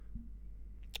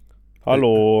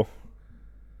Hallo.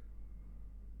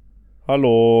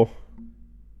 Hallo.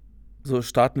 So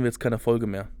starten wir jetzt keine Folge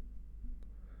mehr.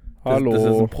 Hallo. Das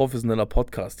ist ein professioneller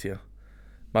Podcast hier.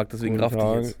 Marc, deswegen raff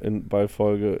dich jetzt. Bei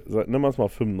Folge, nimm mal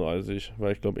 35,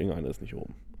 weil ich glaube, irgendeine ist nicht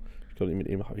oben. Ich glaube, mit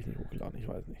ihm habe ich nicht hochgeladen, ich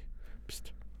weiß nicht.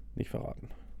 Psst, nicht verraten.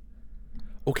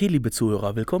 Okay, liebe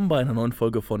Zuhörer, willkommen bei einer neuen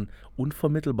Folge von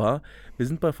Unvermittelbar. Wir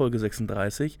sind bei Folge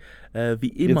 36. Wie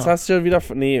immer. Jetzt hast du ja wieder.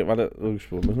 Nee, warte.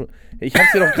 Ich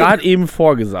hab's dir doch gerade eben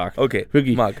vorgesagt. Okay,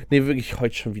 wirklich. Marc. Nee, wirklich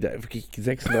heute schon wieder. Wirklich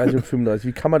 36 und 35.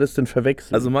 Wie kann man das denn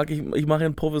verwechseln? Also, Marc, ich mache hier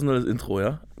ein professionelles Intro,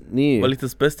 ja? Nee. Weil ich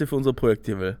das Beste für unser Projekt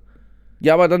hier will.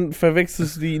 Ja, aber dann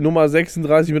verwechselst du die Nummer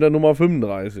 36 mit der Nummer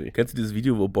 35. Kennst du dieses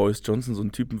Video, wo Boris Johnson so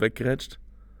einen Typen weggerätscht?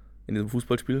 In diesem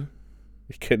Fußballspiel?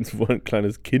 Ich kenne es, wo ein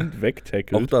kleines Kind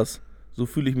wegtackelt. Auch das. So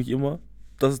fühle ich mich immer.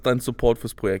 Das ist dein Support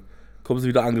fürs Projekt. Kommst du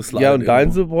wieder angeslidert. Ja, und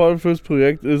dein Support fürs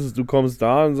Projekt ist, du kommst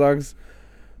da und sagst,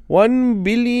 One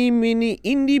Billy Mini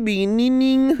Indie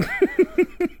Beaning.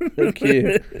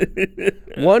 Okay.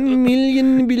 1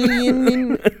 Million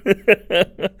Billion.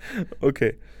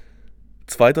 Okay.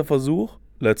 Zweiter Versuch.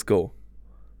 Let's go.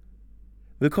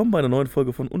 Willkommen bei einer neuen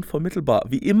Folge von Unvermittelbar.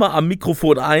 Wie immer am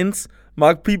Mikrofon 1,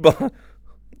 Marc Pieper.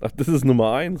 Ach, das ist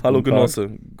Nummer 1. Hallo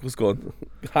Genosse. Grüß Gott.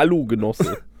 Hallo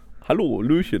Genosse. Hallo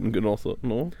Löchen Genosse.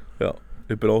 No? Ja,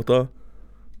 ich bin auch da.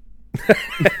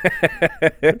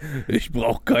 Ich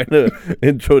brauche keine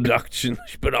Introduction.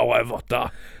 Ich bin auch einfach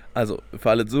da. Also,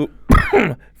 für alle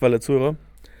Zuhörer,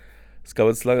 es gab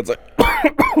jetzt lange Zeit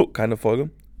keine Folge.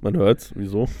 Man hört's.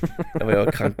 Wieso? Weil ich ja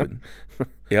krank bin.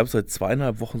 Ich habe seit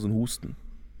 2,5 Wochen so einen Husten.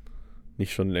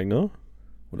 Nicht schon länger?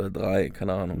 Oder 3,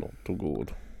 keine Ahnung. Not so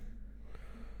gut.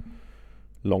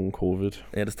 Long Covid.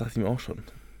 Ja, das dachte ich mir auch schon.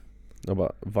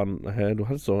 Aber wann, du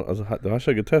hast doch, also du hast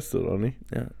ja getestet, oder nicht?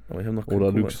 Ja, aber ich habe noch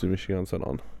Oder lügst du mich die ganze Zeit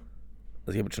an?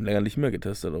 Also ich habe jetzt schon länger nicht mehr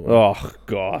getestet, aber. Ach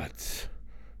Gott.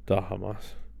 Da haben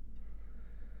wir's.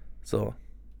 So.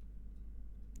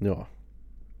 Ja.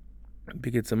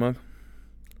 Wie geht's dir, Marc?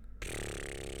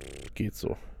 Geht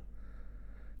so.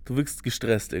 Du wirkst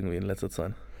gestresst irgendwie in letzter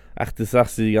Zeit. Ach, das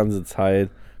sagst du die ganze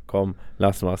Zeit. Komm,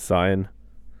 lass mal's sein.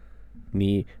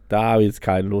 Nee, da habe ich jetzt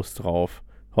keine Lust drauf.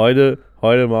 Heute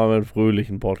machen wir einen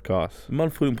fröhlichen Podcast. Wir machen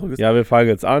einen fröhlichen Podcast. Ja, wir fangen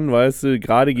jetzt an, weißt du,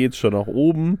 gerade geht's schon nach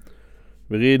oben.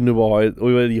 Wir reden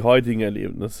über die heutigen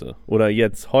Erlebnisse. Oder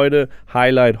jetzt, heute,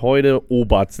 Highlight heute,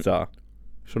 Oberster.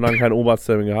 Schon lange kein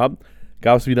Oberster mehr gehabt.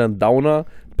 Gab es wieder einen Downer.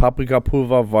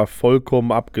 Paprikapulver war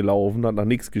vollkommen abgelaufen, hat nach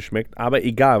nichts geschmeckt. Aber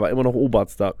egal, war immer noch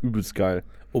Oberster. Übelst geil.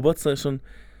 Oberster ist schon.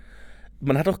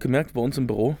 Man hat auch gemerkt, bei uns im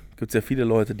Büro gibt es ja viele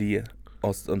Leute, die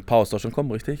ein paar aus Deutschland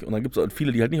kommen, richtig? Und dann gibt es auch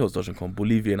viele, die halt nicht aus Deutschland kommen.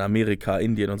 Bolivien, Amerika,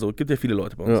 Indien und so. Es gibt ja viele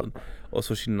Leute bei uns aus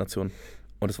verschiedenen Nationen.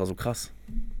 Und es war so krass.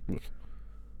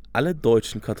 Alle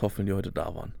deutschen Kartoffeln, die heute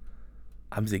da waren,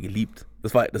 haben sie geliebt.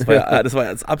 Das war ja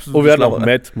das absolute. Oh, wir hatten auch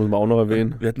Matt, muss man auch noch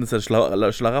erwähnen. Wir hatten das ja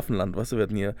Schlaraffenland, weißt du? Wir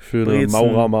hatten hier schöne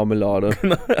Maurermarmelade.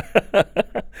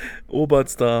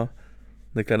 Oberster,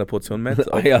 eine kleine Portion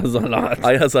Matt. Eiersalat.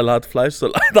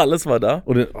 Fleischsalat, alles war da.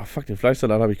 Und den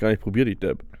Fleischsalat habe ich gar nicht probiert, ich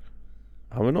Depp.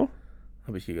 Haben wir noch?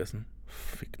 Habe ich gegessen.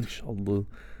 Fick die Schande.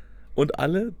 Und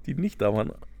alle, die nicht da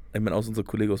waren, ich meine, außer unser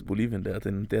Kollege aus Bolivien, der hat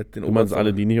den Du meinst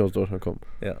alle, die nicht aus Deutschland kommen?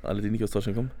 Ja, alle, die nicht aus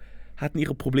Deutschland kommen, hatten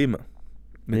ihre Probleme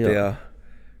mit der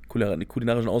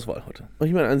kulinarischen Auswahl heute. Und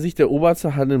ich meine, an sich, der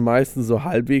Oberster hat den meisten so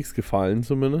halbwegs gefallen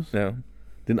zumindest. Ja.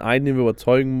 Den einen, den wir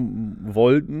überzeugen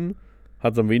wollten,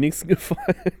 hat es am wenigsten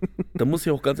gefallen. Da muss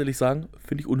ich auch ganz ehrlich sagen,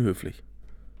 finde ich unhöflich.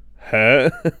 Hä?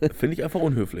 Finde ich einfach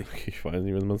unhöflich. Ich weiß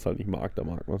nicht, wenn man es halt nicht mag, dann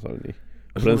mag man es halt nicht.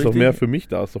 Aber Schon dann ist doch richtig? mehr für mich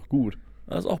da, ist doch gut.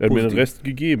 Das ist auch Er hat positiv. mir den Rest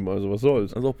gegeben, also was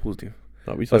soll's. Das ist auch positiv.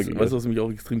 Da hab ich's Weißt halt du, was mich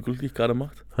auch extrem glücklich gerade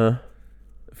macht? Hä?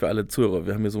 Für alle Zuhörer,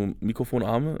 wir haben hier so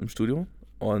Mikrofonarme im Studio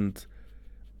und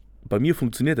bei mir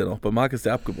funktioniert der noch, bei Marc ist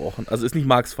der abgebrochen. Also ist nicht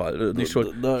Marcs Fall, nicht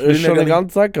schuld. Da ist schon eine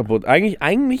ganze Zeit kaputt.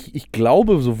 Eigentlich, ich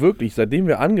glaube so wirklich, seitdem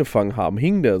wir angefangen haben,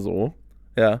 hing der so.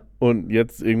 Ja. Und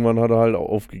jetzt irgendwann hat er halt auch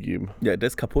aufgegeben. Ja, der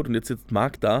ist kaputt und jetzt sitzt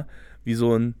Marc da wie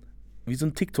so ein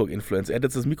TikTok-Influencer. Er hat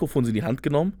jetzt das Mikrofon in die Hand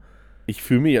genommen. Ich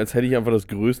fühle mich, als hätte ich einfach das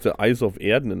größte Eis auf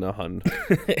Erden in der Hand.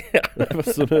 Einfach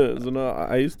so eine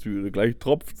Eistüte, gleich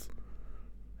tropft's.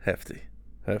 Heftig.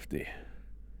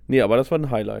 Nee, aber das war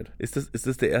ein Highlight. Ist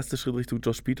das der erste Schritt Richtung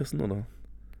Josh Peterson, oder?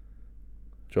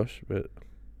 Josh,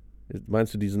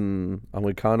 meinst du diesen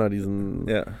Amerikaner, diesen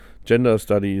Ja. Gender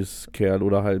Studies Kerl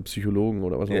oder halt Psychologen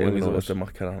oder was auch Ja, immer irgendwie genau sowas, ist? der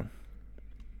macht, keine Ahnung.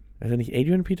 Ist er nicht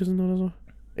Adrian Peterson oder so?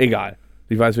 Egal.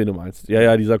 Ich weiß, wen du meinst.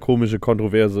 Ja, dieser komische,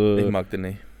 kontroverse Ich mag den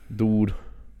nicht. Dude.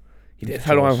 Der ist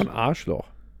halt auch einfach ein Arschloch.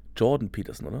 Jordan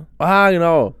Peterson, oder? Ah,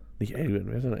 genau. Nicht Adrian,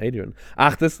 wer ist denn Adrian?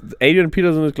 Ach, Adrian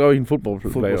Peterson ist, glaube ich, ein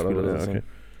Footballspieler oder so. Footballspieler, Ja,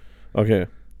 okay.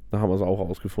 Da haben wir es auch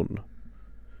rausgefunden.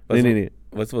 Nee.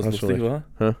 Weißt du, was Hast lustig schon war?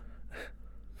 Hä?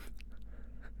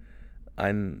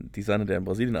 Ein Designer, der in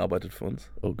Brasilien arbeitet für uns.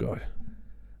 Oh Gott.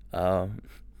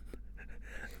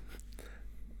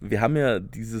 Wir haben ja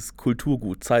dieses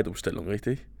Kulturgut, Zeitumstellung,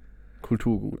 richtig?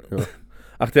 Kulturgut, ja.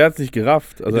 Ach, der hat es nicht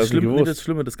gerafft. Also das, er hat's nicht gewusst. das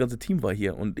Schlimme, das ganze Team war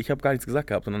hier und ich habe gar nichts gesagt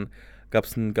gehabt, sondern gab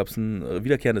es ein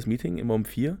wiederkehrendes Meeting, immer um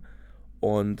 4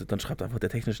 und dann schreibt einfach der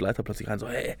technische Leiter plötzlich rein, so,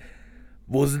 hey,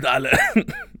 wo sind alle?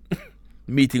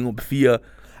 Meeting um 4.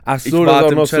 Ach so, das ist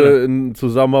auch noch so in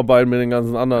Zusammenarbeit mit den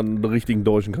ganzen anderen richtigen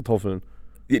deutschen Kartoffeln.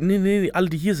 Nee, alle,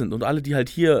 die hier sind und alle, die halt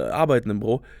hier arbeiten im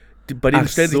Büro, bei denen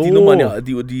stellen sich die so. Nummern ja,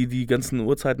 die ganzen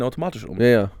Uhrzeiten automatisch um.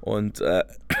 Ja. Und er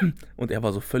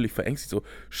war so völlig verängstigt, so,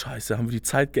 scheiße, haben wir die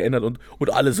Zeit geändert und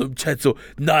alle so im Chat so,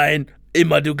 nein,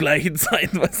 immer die gleichen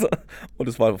Zeiten, weißt du? Und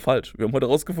es war falsch. Wir haben heute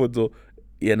rausgefunden, so,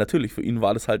 ja, natürlich, für ihn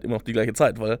war das halt immer noch die gleiche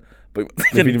Zeit, weil bei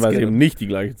für ihn war es eben nicht die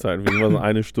gleiche Zeit, für ihn war es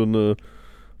eine Stunde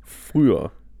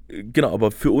früher. Genau,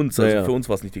 aber für uns, für uns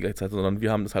war es nicht die gleiche Zeit, sondern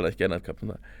wir haben das halt echt geändert gehabt.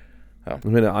 Ja.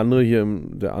 Und wenn der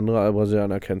andere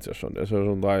Brasilianer kennt es ja schon, der ist ja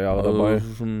schon 3 Jahre dabei.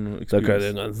 Da kann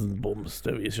den ganzen Bums,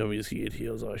 der weiß schon, wie es geht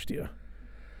hier, sag ich dir.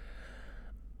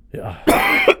 Ja.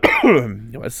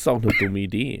 Ja, aber es ist auch eine dumme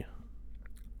Idee.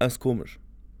 Das ist komisch.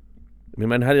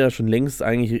 Man hat ja schon längst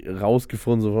eigentlich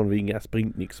rausgefunden, so von wegen, ja, es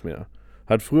bringt nichts mehr.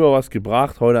 Hat früher was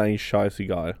gebracht, heute eigentlich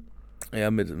scheißegal.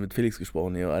 Ja, mit Felix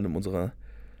gesprochen hier, einem unserer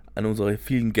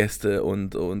vielen Gäste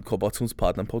und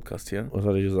Kooperationspartner im Podcast hier. Was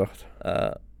hat er gesagt?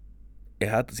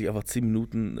 Er hat sich einfach 10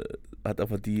 Minuten, hat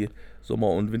einfach die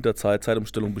Sommer- und Winterzeit,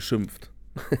 Zeitumstellung beschimpft.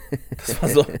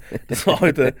 Das war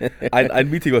heute ein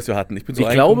Meeting, was wir hatten. Ich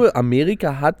glaube,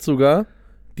 Amerika hat sogar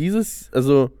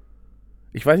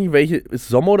ich weiß nicht, welche, ist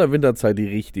Sommer- oder Winterzeit die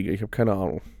richtige? Ich habe keine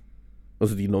Ahnung.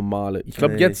 Also die normale. Ich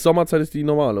glaube, jetzt Sommerzeit ist die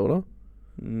normale, oder?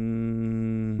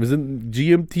 Wir sind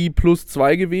GMT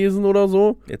 +2 gewesen oder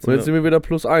so. Jetzt sind wir wieder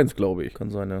 +1, glaube ich. Kann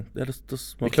sein, ja.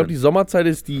 Ich glaube, die Sommerzeit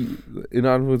ist die, in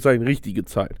Anführungszeichen, richtige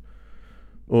Zeit.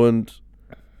 Und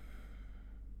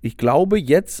ich glaube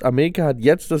Amerika hat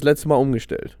jetzt das letzte Mal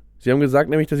umgestellt. Sie haben gesagt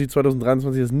nämlich, dass sie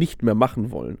 2023 das nicht mehr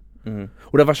machen wollen. Mhm.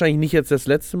 Oder wahrscheinlich nicht jetzt das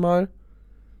letzte Mal.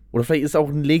 Oder vielleicht ist auch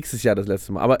nächstes Jahr das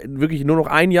letzte Mal. Aber wirklich nur noch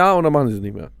ein Jahr und dann machen sie es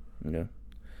nicht mehr. Ja.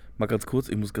 Mal ganz kurz,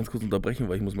 ich muss ganz kurz unterbrechen,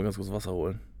 weil ich muss mir ganz kurz Wasser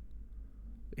holen.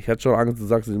 Ich hatte schon Angst, du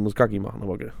sagst, ich muss Kacki machen,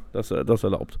 aber okay, das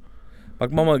erlaubt. Mach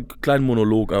mal einen kleinen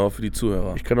Monolog, aber für die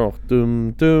Zuhörer. Ich kann auch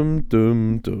dum dum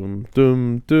dum dum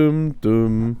dum dum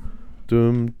dum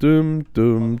dum dum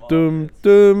dum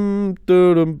dum dum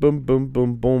dum bum bum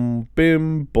bum bum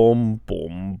bim bum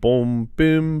bum bum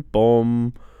bim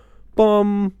bum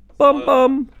bum bum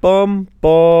bum bum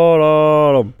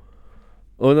bum.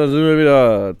 Und dann sind wir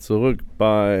wieder zurück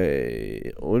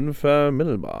bei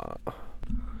Unvermittelbar.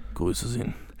 Grüße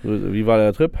Sie. Wie war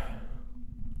der Trip?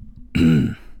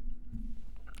 Ja,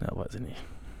 weiß ich nicht.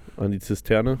 An die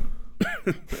Zisterne?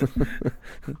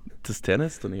 Zisterne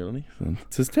ist doch nicht, oder nicht?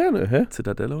 Zisterne, hä?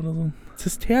 Zitadelle oder so?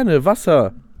 Zisterne,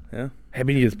 Wasser. Ja. Hä,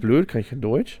 bin ich jetzt blöd? Kann ich kein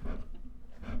Deutsch?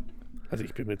 Also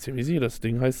ich bin mir ziemlich sicher, das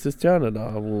Ding heißt Zisterne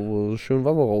da, wo schön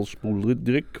Wasser raussprudelt.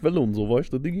 Direkt Quelle und so,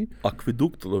 weißt du, Diggi?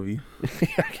 Aquädukt oder wie?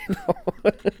 Ja, genau.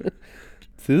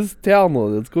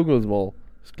 Zisterne, jetzt gucken wir uns mal.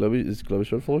 Ist, glaube ich,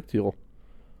 schon verrückt hier.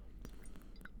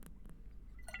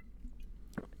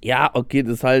 Ja, okay,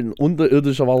 das ist halt ein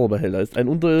unterirdischer Wasserbehälter. Ist ein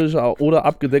unterirdischer oder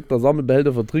abgedeckter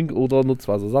Sammelbehälter für Trink- oder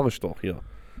Nutzwasser, sag ich doch hier.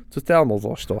 Zisterne,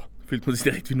 sag ich doch. Fühlt man sich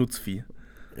direkt wie Nutzvieh.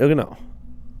 Ja, genau.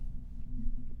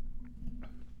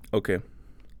 Okay.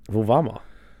 Wo waren wir?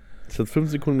 Es hat 5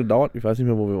 Sekunden gedauert, ich weiß nicht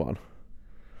mehr, wo wir waren.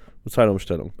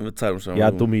 Zeitumstellung. Ja,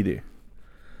 dumme Idee.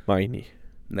 Mach ich nicht.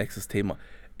 Nächstes Thema.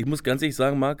 Ich muss ganz ehrlich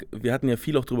sagen, Marc, wir hatten ja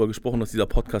viel auch drüber gesprochen, dass dieser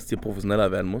Podcast hier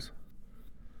professioneller werden muss.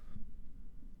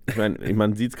 Ich meine,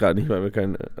 man sieht es gerade nicht, weil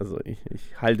wir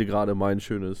ich halte gerade mein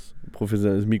schönes,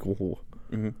 professionelles Mikro hoch.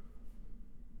 Mhm.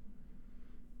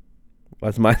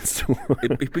 Was meinst du?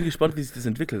 Ich bin gespannt, wie sich das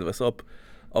entwickelt. Weißt du,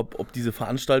 ob diese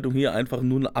Veranstaltung hier einfach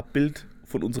nur ein Abbild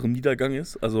von unserem Niedergang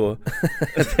ist? Also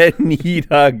der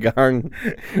Niedergang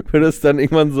wird es dann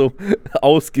irgendwann so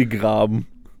ausgegraben.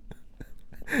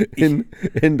 In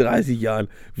 30 Jahren.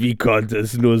 Wie konnte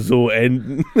es nur so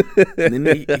enden?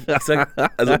 Nee, ich sag,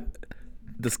 also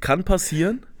das kann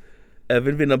passieren,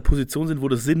 wenn wir in einer Position sind, wo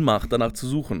das Sinn macht, danach zu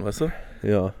suchen, weißt du?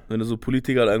 Ja. Wenn du so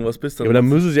Politiker oder irgendwas bist, dann. Ja, aber dann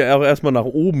müsste es ja auch erstmal nach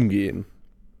oben gehen.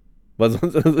 Weil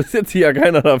sonst ist jetzt hier ja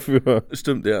keiner dafür.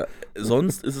 Stimmt, ja.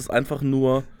 Sonst ist es einfach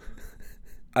nur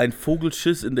ein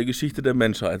Vogelschiss in der Geschichte der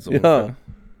Menschheit. So ja. Ungefähr.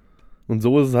 Und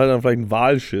so ist es halt dann vielleicht ein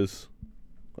Walschiss.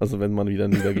 Also wenn man wieder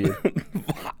niedergeht.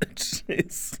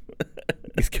 Walschiss.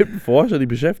 Es gibt Forscher, die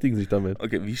beschäftigen sich damit.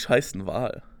 Okay, wie scheißt ein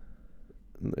Wal?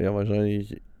 Ja,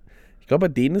 wahrscheinlich. glaube,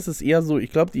 bei denen ist es eher so,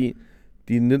 ich glaube, die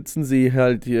nutzen sie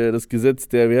halt hier das Gesetz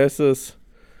der, wie heißt das,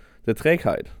 der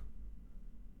Trägheit.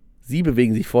 Sie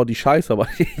bewegen sich vor die Scheiße, aber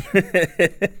nicht.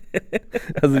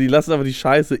 Also die lassen aber die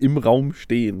Scheiße im Raum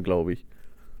stehen, glaube ich.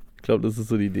 Ich glaube, das ist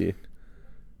so die Idee.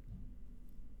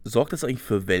 Sorgt das eigentlich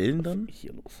für Wellen dann? Was ist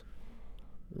hier los?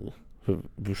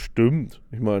 Bestimmt.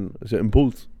 Ich meine, ist ja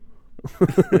Impuls.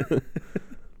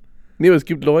 Nee, aber es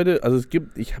gibt Leute,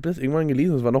 ich habe das irgendwann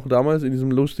gelesen, das war noch damals in diesem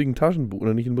lustigen Taschenbuch,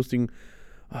 oder nicht in lustigen,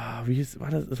 war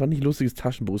das? Das war nicht ein lustiges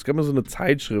Taschenbuch. Es gab mal so eine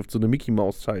Zeitschrift, so eine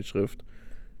Mickey-Maus-Zeitschrift,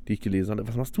 die ich gelesen hatte.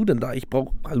 Was machst du denn da?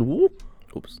 Hallo?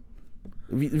 Ups.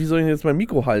 Wie soll ich denn jetzt mein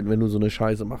Mikro halten, wenn du so eine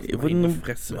Scheiße machst? Wir wollten nur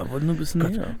ein bisschen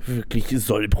näher. Wirklich, es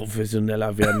soll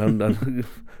professioneller werden. Dann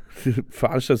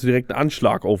veranstaltest du direkt einen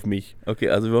Anschlag auf mich. Okay,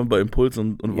 also wir waren bei Impuls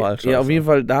und Wahlscheiße. Ja, auf jeden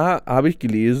Fall, da habe ich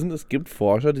gelesen, es gibt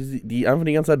Forscher, die einfach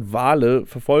die ganze Zeit Wale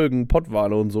verfolgen,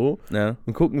 Pottwale und so,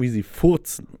 und gucken, wie sie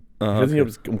furzen. Aha, ich weiß nicht, ob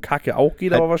es um Kacke auch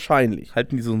geht, aber wahrscheinlich.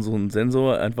 Halten die so einen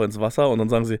Sensor einfach ins Wasser und dann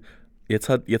sagen sie, jetzt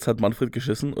hat Manfred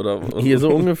geschissen? Oder was? Hier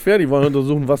so ungefähr, die wollen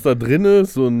untersuchen, was da drin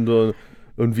ist und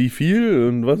wie viel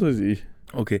und was weiß ich.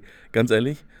 Okay, ganz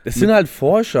ehrlich. Das sind halt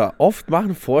Forscher. Oft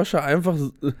machen Forscher einfach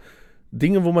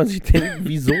Dinge, wo man sich denkt,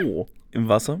 wieso? Im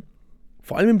Wasser?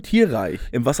 Vor allem im Tierreich.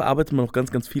 Im Wasser arbeitet man noch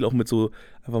ganz, ganz viel auch mit so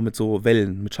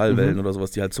Wellen, mit Schallwellen oder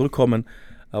sowas, die halt zurückkommen,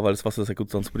 weil das Wasser das ja gut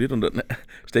transportiert. Und dann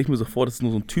stelle ich mir so vor, dass es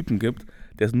nur so einen Typen gibt,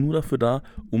 der ist nur dafür da,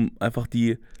 um einfach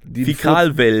die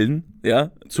Fäkalwellen,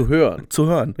 zu hören.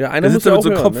 Ja, einer der muss sitzt da ja mit auch so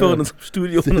hören, Kopfhörern ja. in so einem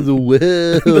Studio. So,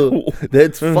 wow,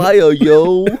 that's fire,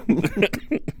 yo.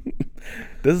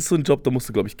 Das ist so ein Job, da musst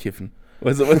du, glaube ich, kiffen.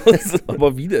 Weißt du,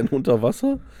 Aber wie denn? Unter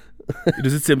Wasser? Du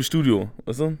sitzt ja im Studio,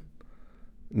 weißt du?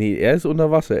 Nee, er ist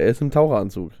unter Wasser, er ist im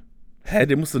Taucheranzug. Hä,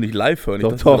 den musst du nicht live hören.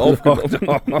 Doch.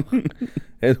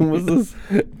 Hey, du musst es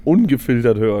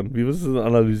ungefiltert hören. Wie wirst du das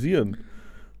analysieren?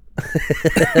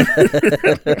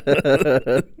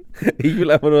 Ich will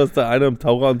einfach nur, dass da einer im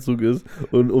Taucheranzug ist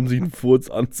und um sich einen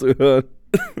Furz anzuhören.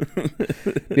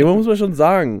 Nee, man muss mal schon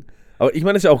sagen. Aber ich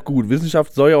meine, das ist ja auch gut.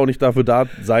 Wissenschaft soll ja auch nicht dafür da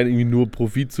sein, irgendwie nur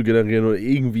Profit zu generieren oder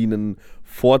irgendwie einen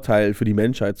Vorteil für die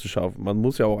Menschheit zu schaffen. Man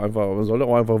soll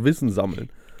auch einfach Wissen sammeln.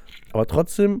 Aber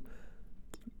trotzdem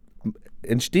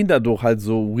entstehen dadurch halt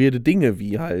so weirde Dinge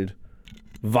wie halt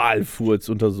Walfurz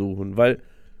untersuchen, weil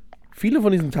viele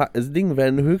von diesen Dingen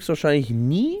werden höchstwahrscheinlich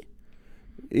nie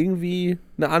irgendwie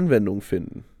eine Anwendung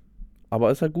finden.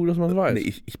 Aber es ist halt gut, dass man es weiß.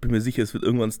 Nee, ich bin mir sicher, es wird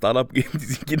irgendwann ein Startup geben, die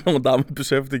sich genau damit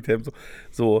beschäftigt haben.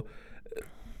 So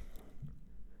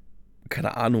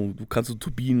keine Ahnung, du kannst so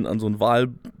Turbinen an so einen Wal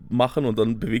machen und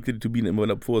dann bewegt er die Turbine immer, wenn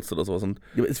er furzt oder sowas. Und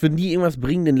ja, aber es wird nie irgendwas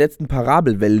bringen, den letzten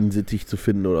Parabelwellensittich zu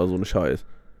finden oder so eine Scheiß.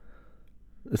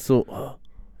 Ist so,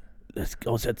 das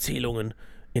aus Erzählungen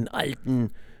in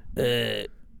alten,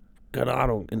 keine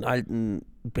Ahnung, in alten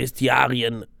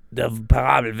Bestiarien, der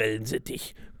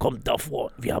Parabelwellensittich kommt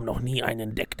davor. Wir haben noch nie einen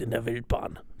entdeckt in der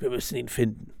Wildbahn. Wir müssen ihn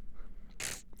finden.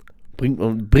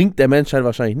 Bringt der Menschheit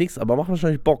wahrscheinlich nichts, aber macht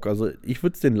wahrscheinlich Bock. Also ich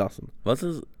würde es den lassen. Was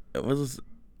ist,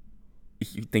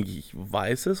 ich denke, ich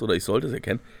weiß es oder ich sollte es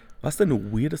erkennen. Was ist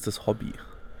dein weirdestes Hobby?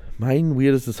 Mein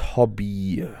weirdestes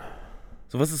Hobby.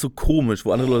 So was ist so komisch,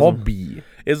 wo andere Leute Hobby.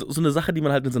 So eine Sache, die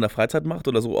man halt in seiner Freizeit macht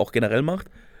oder so auch generell macht,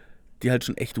 die halt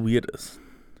schon echt weird ist.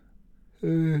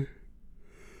 Weiß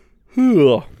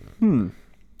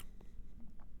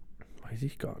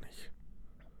ich gar nicht.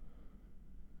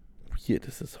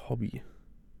 Weirdestes Hobby.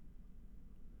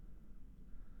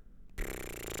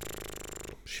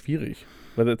 Schwierig.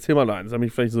 Also erzähl mal eins, damit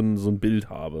ich vielleicht so ein Bild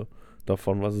habe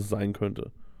davon, was es sein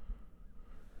könnte.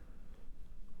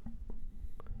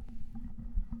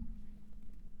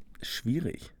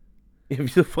 Schwierig. Ja,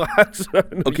 wieso fragst du?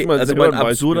 Okay, also mein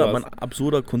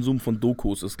absurder Konsum von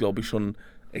Dokus ist, glaube ich, schon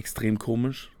extrem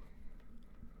komisch.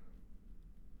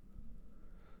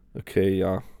 Okay,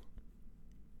 ja.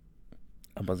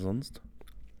 Aber sonst?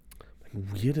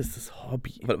 Mein weirdestes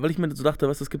Hobby. Weil ich mir so dachte,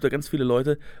 es gibt da ganz viele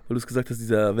Leute, weil du es gesagt hast,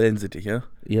 dieser Wellensittich, ja?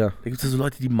 Ja. Da gibt es ja so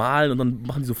Leute, die malen und dann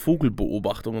machen die so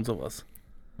Vogelbeobachtungen und sowas.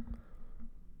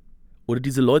 Oder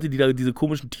diese Leute, die da diese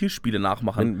komischen Tierspiele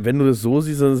nachmachen. Wenn du das so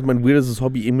siehst, dann ist mein weirdestes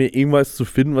Hobby, mir irgendwas zu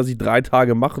finden, was ich 3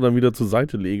 Tage mache und dann wieder zur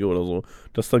Seite lege oder so.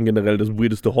 Das ist dann generell das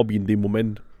weirdeste Hobby in dem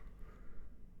Moment.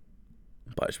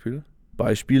 Beispiel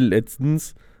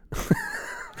letztens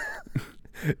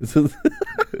so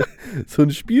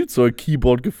ein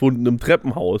Spielzeug-Keyboard gefunden im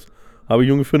Treppenhaus. Habe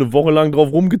ich ungefähr eine Woche lang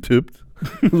drauf rumgetippt.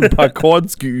 So ein paar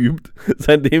Chords geübt.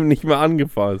 Seitdem nicht mehr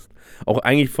angefasst. Auch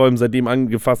eigentlich vor allem seitdem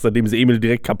angefasst, seitdem es Emil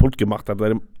direkt kaputt gemacht hat.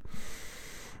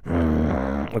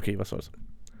 Okay, was soll's.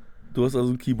 Du hast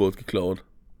also ein Keyboard geklaut.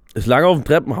 Es lag auf dem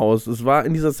Treppenhaus. Es war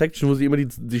in dieser Section, wo sie immer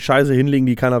die Scheiße hinlegen,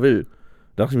 die keiner will.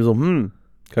 Dachte ich mir so, kann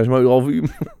ich mal drauf üben.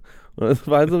 Und das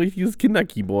war halt so ein richtiges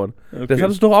Kinderkeyboard. Okay. Das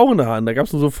hattest du doch auch in der Hand. Da gab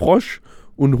es nur so Frosch-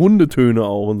 und Hundetöne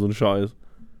auch und so ein Scheiß.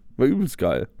 War übelst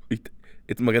geil.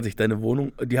 Jetzt mal ganz ehrlich, deine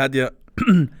Wohnung, die hat ja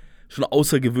schon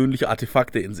außergewöhnliche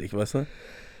Artefakte in sich, weißt du?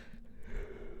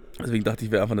 Deswegen dachte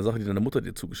ich, wäre einfach eine Sache, die deine Mutter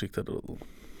dir zugeschickt hat oder so.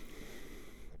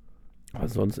 Aber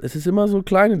sonst, es ist immer so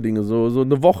kleine Dinge, so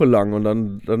eine Woche lang und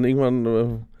dann irgendwann,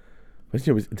 weiß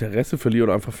nicht, ob ich das Interesse verliere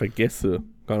oder einfach vergesse.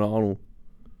 Keine Ahnung.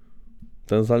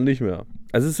 Dann ist es halt nicht mehr.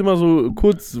 Also es ist immer so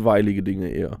kurzweilige Dinge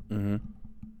eher.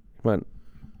 Ich meine,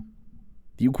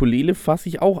 die Ukulele fasse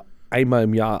ich auch einmal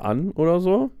im Jahr an oder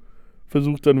so.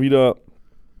 Versuche dann wieder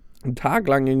einen Tag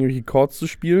lang irgendwelche Chords zu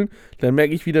spielen. Dann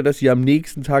merke ich wieder, dass sie am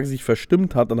nächsten Tag sich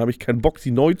verstimmt hat. Dann habe ich keinen Bock,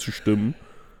 sie neu zu stimmen.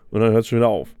 Und dann hört es schon wieder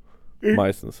auf.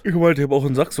 Meistens. Ich meinte, ich habe auch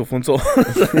ein Saxophon zu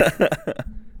Hause.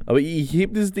 Aber ich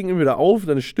hebe dieses Ding immer wieder auf,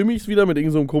 dann stimme ich es wieder mit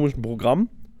irgendeinem so komischen Programm.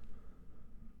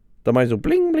 Dann mache ich so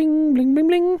bling, bling, bling, bling,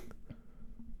 bling.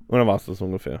 Und dann war es das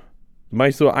ungefähr. Dann mache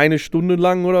ich so 1 Stunde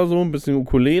lang oder so, ein bisschen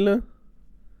Ukulele.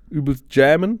 Übelst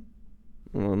jammen.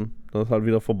 Und dann ist halt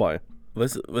wieder vorbei.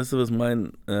 Weißt du, was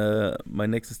mein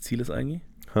nächstes Ziel ist eigentlich?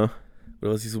 Hä?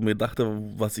 Oder was ich so mir dachte,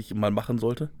 was ich mal machen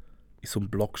sollte? Ist so einen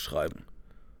Blog schreiben.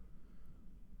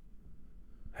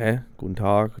 Hä? Guten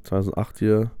Tag, 2008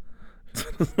 hier.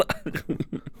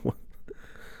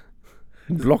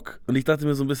 Ein Blog. Und ich dachte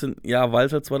mir so ein bisschen, ja, weil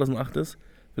es halt 2008 ist,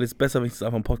 wäre es besser, wenn ich das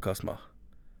einfach im Podcast mache.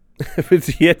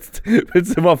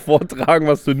 Willst du mal vortragen,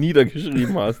 was du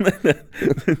niedergeschrieben hast?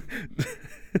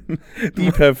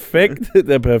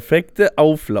 Der perfekte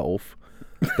Auflauf.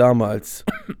 Damals,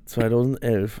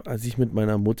 2011, als ich mit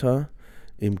meiner Mutter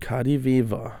im KDW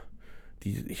war.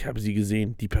 Ich habe sie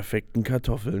gesehen, die perfekten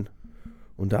Kartoffeln.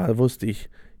 Und da wusste ich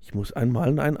muss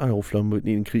einmal einen Auflauf mit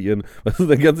ihnen kreieren. Weißt du,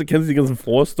 kennst du die ganzen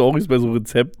Vorstories bei so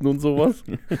Rezepten und sowas?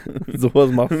 Sowas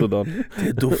machst du dann.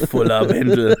 Der Duft von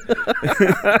Lavendel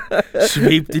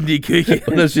schwebt in die Küche.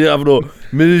 Und da steht einfach nur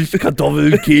Milch,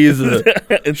 Kartoffeln, Käse.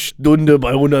 Stunde bei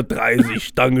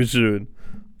 130. Dankeschön.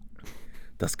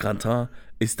 Das Gratin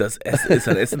ist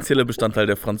ein essentieller Bestandteil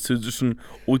der französischen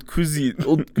Haute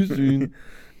Cuisine.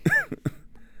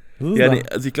 Ja, nee,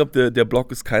 also ich glaube, der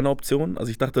Blog ist keine Option. Also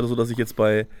ich dachte so, dass ich jetzt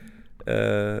bei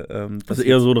also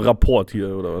eher so ein Rapport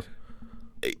hier, oder was?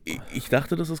 Ich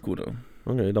dachte, das ist gut. Ja.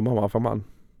 Okay, dann machen wir einfach mal an.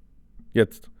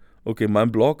 Jetzt. Okay,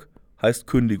 mein Blog heißt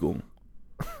Kündigung.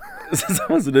 Das ist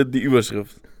aber so die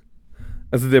Überschrift.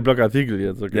 Also der Blogartikel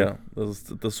jetzt, okay. Ja,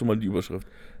 das ist schon mal die Überschrift.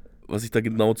 Was ich da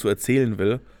genau zu erzählen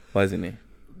will, weiß ich nicht.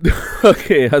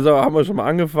 Okay, also haben wir schon mal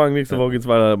angefangen. Nächste Woche geht's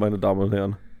weiter, meine Damen und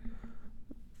Herren.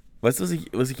 Weißt du,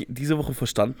 was ich diese Woche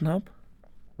verstanden habe?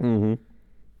 Mhm.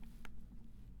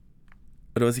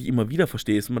 Oder was ich immer wieder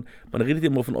verstehe, ist, man redet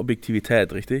immer von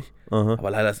Objektivität, richtig? Aha.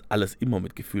 Aber leider ist alles immer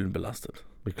mit Gefühlen belastet.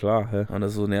 Ja, klar, hä? Und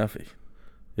das ist so nervig.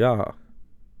 Ja.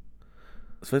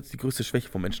 Das wäre jetzt die größte Schwäche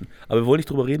von Menschen. Aber wir wollen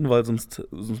nicht drüber reden, weil sonst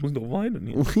muss ich noch weinen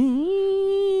hier.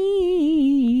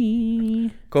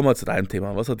 Kommen wir zu deinem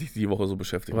Thema. Was hat dich die Woche so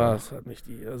beschäftigt? Was hat mich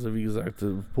also wie gesagt,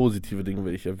 positive Dinge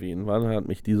will ich erwähnen. Was hat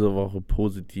mich diese Woche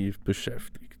positiv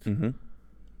beschäftigt? Mhm.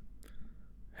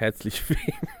 Herzlich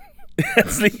wenig.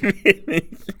 Herzlich wenig.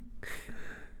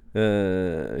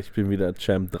 Ich bin wieder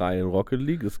Champ 3 in Rocket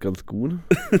League, ist ganz gut.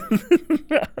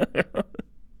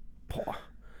 Boah.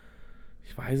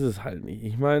 Ich weiß es halt nicht.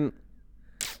 Ich meine,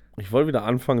 ich wollte wieder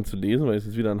anfangen zu lesen, weil ich es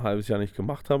jetzt wieder ein halbes Jahr nicht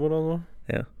gemacht habe oder so.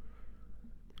 Ja.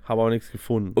 Habe aber nichts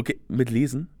gefunden. Okay, mit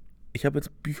Lesen. Ich habe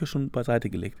jetzt Bücher schon beiseite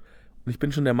gelegt. Und ich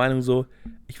bin schon der Meinung so,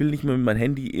 ich will nicht mehr mit meinem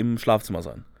Handy im Schlafzimmer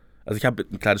sein. Also ich habe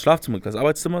ein kleines Schlafzimmer, ein kleines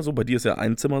Arbeitszimmer, so, bei dir ist ja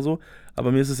ein Zimmer so,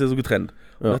 aber mir ist es ja so getrennt.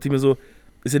 Und dachte ich mir so,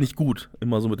 ist ja nicht gut,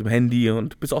 immer so mit dem Handy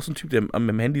und bist auch so ein Typ, der mit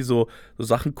dem Handy so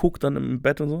Sachen guckt dann im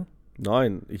Bett und so?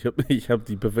 Nein, ich hab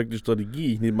die perfekte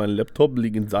Strategie. Ich nehme meinen Laptop,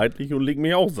 lege ihn seitlich und lege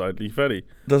mich auch seitlich, fertig.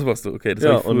 Das machst du, okay, das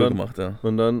habe ich früher gemacht, ja.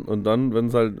 Und dann, wenn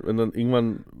dann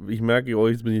irgendwann, ich merke, oh,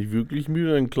 jetzt bin ich wirklich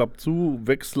müde, dann Klapp zu,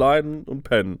 wegsliden und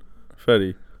pennen.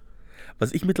 Fertig.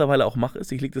 Was ich mittlerweile auch mache,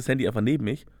 ist, ich lege das Handy einfach neben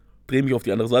mich, drehe mich auf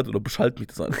die andere Seite oder beschalte mich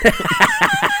das einfach.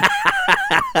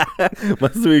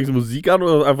 Machst du wenigstens Musik an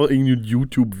oder einfach irgendein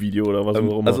YouTube-Video oder was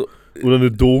auch immer? Also, oder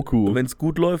eine Doku? Wenn es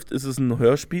gut läuft, ist es ein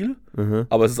Hörspiel,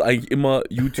 aber es ist eigentlich immer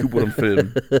YouTube oder ein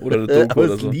Film oder eine Doku aber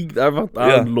oder es so. liegt einfach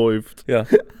da und läuft. Ja.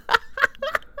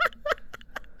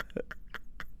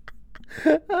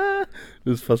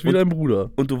 Das ist fast wie dein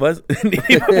Bruder. Und du weißt, nee,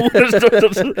 Bruder,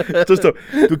 stopp.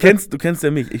 Du kennst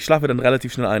ja mich. Ich schlafe dann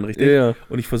relativ schnell ein, richtig? Ja.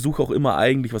 Und ich versuche auch immer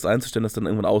eigentlich was einzustellen, das dann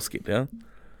irgendwann ausgeht, ja?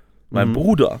 Mein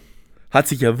Bruder hat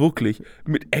sich ja wirklich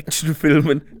mit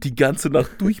Actionfilmen die ganze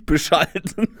Nacht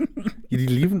durchbeschalten. Ja, die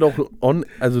liefen doch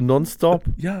nonstop.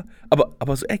 Ja,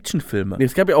 aber so Actionfilme. Nee,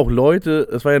 es gab ja auch Leute,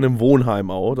 es war ja in einem Wohnheim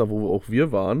auch, da wo auch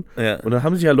wir waren. Ja. Und dann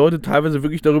haben sich ja Leute teilweise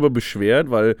wirklich darüber beschwert,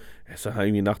 weil er ist dann halt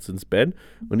irgendwie nachts ins Bett.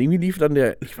 Und irgendwie lief dann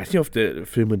ich weiß nicht, ob der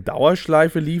Film in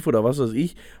Dauerschleife lief oder was weiß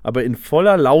ich, aber in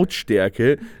voller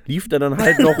Lautstärke lief der dann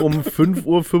halt noch um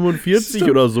 5:45 Uhr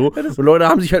oder so. Ja, und Leute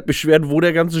haben sich halt beschwert, wo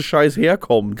der ganze Scheiß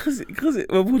herkommt. Chrissy,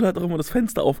 mein Bruder hat doch immer das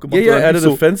Fenster aufgemacht. Ja, er hatte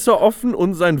das Fenster offen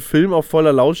und seinen Film auf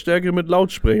voller Lautstärke mit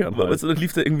Lautsprechern. Halt. Weißt du, dann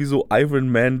lief da irgendwie so Iron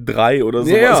Man 3 oder so.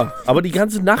 Ja, aber die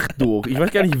ganze Nacht durch. Ich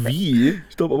weiß gar nicht wie.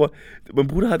 Ich glaube, aber mein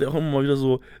Bruder hat ja auch immer mal wieder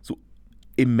so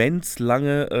immens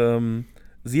lange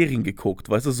Serien geguckt,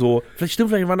 weißt du, so. Vielleicht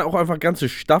waren da auch einfach ganze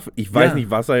Staffeln. Ich weiß Ja. nicht,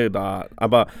 was er da.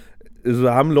 Aber es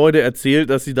haben Leute erzählt,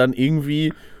 dass sie dann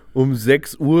irgendwie um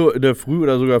 6 Uhr in der Früh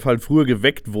oder sogar halt früher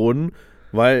geweckt wurden,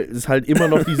 weil es halt immer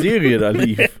noch die Serie da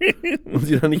lief. Und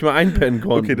sie dann nicht mehr einpennen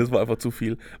konnten. Okay, das war einfach zu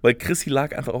viel. Weil Chrissy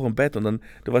lag einfach auch im Bett und dann,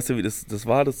 du weißt ja, wie das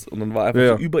war, und dann war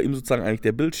einfach so über ihm sozusagen eigentlich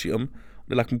der Bildschirm. Und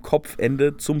er lag im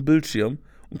Kopfende zum Bildschirm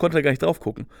und konnte da gar nicht drauf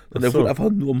gucken. Sondern er wurde einfach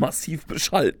nur massiv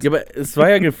beschallt. Ja, aber es war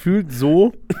ja gefühlt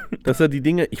so, dass er die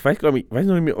Dinge, ich weiß noch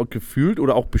nicht mehr, ob gefühlt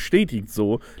oder auch bestätigt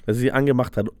so, dass er sie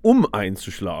angemacht hat, um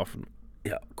einzuschlafen.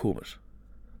 Ja, komisch.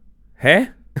 Hä?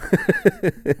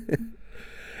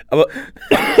 Aber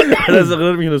das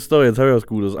erinnert mich an eine Story, jetzt habe ich was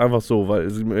Gutes. Einfach so, weil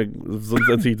sonst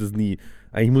erzähle ich das nie.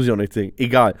 Eigentlich muss ich auch nicht singen.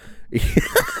 Egal.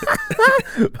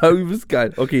 War übelst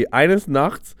geil. Okay, eines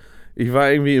Nachts, ich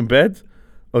war irgendwie im Bett.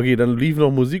 Okay, dann lief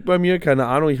noch Musik bei mir, keine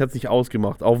Ahnung, ich hatte es nicht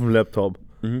ausgemacht, auf dem Laptop.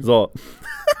 So.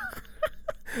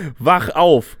 Wach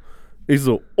auf. Ich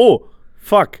so, oh,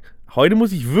 fuck. Heute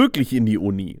muss ich wirklich in die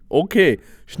Uni. Okay,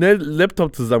 schnell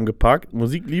Laptop zusammengepackt,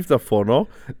 Musik lief davor noch.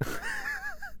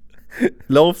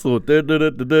 Lauf so,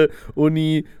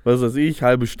 Uni, was weiß ich,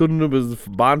 halbe Stunde bis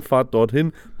Bahnfahrt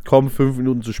dorthin, komm 5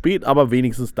 Minuten zu spät, aber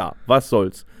wenigstens da. Was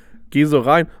soll's? Geh so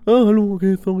rein, hallo,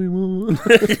 okay, sorry, Mann.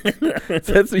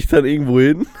 Setz mich dann irgendwo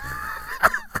hin.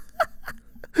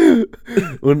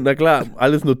 Und na klar,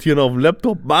 alles notieren auf dem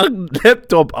Laptop, mach den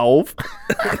Laptop auf.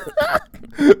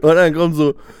 Und dann kommt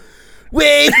so,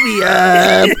 wake me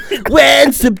up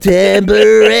when September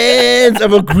ends.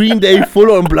 Aber Green Day full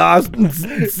on Blast. Und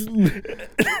es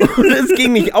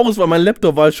ging nicht aus, weil mein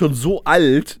Laptop war schon so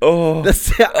alt,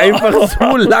 dass der einfach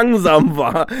so langsam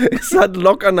war. Es hat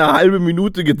locker eine halbe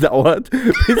Minute gedauert,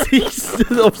 bis ich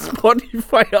es auf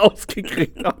Spotify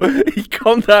ausgekriegt habe. Ich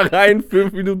komme da rein,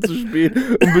 5 Minuten zu spät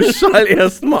und beschall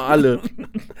erstmal alle.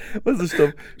 Was ist,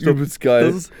 stopp. Übelst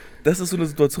geil. Das ist so eine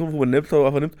Situation, wo man den Laptop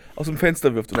einfach nimmt, aus dem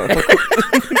Fenster wirft und einfach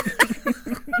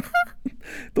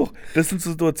Doch, das sind so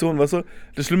Situationen, weißt du?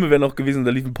 Das Schlimme wäre noch gewesen, da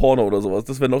lief ein Porno oder sowas.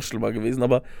 Das wäre noch schlimmer gewesen,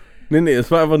 aber. Nee,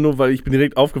 es war einfach nur, weil ich bin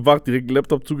direkt aufgewacht, direkt den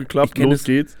Laptop zugeklappt, los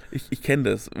geht's. Ich kenne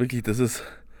das, wirklich, das ist.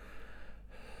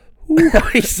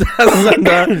 Ich saß dann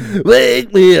da,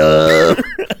 wake me up.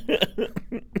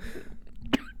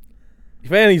 Ich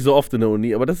war ja nicht so oft in der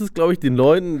Uni, aber das ist, glaube ich, den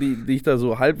Leuten, die ich da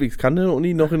so halbwegs kannte in der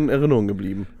Uni, noch in Erinnerung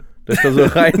geblieben. Dass ich da so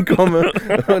reinkomme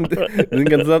und den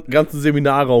ganzen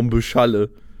Seminarraum beschalle.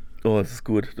 Oh, das ist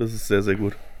gut. Das ist sehr, sehr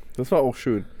gut. Das war auch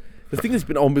schön. Das Ding ist, ich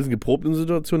bin auch ein bisschen geprobt in der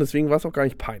Situation, deswegen war es auch gar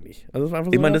nicht peinlich. Also es war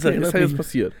einfach so, ich meine, das ist halt jetzt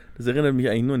passiert. Das erinnert mich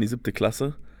eigentlich nur an die 7.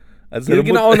 Klasse. Also Ja,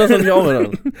 genau, das hat mich auch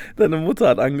erinnert. Deine Mutter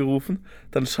hat angerufen,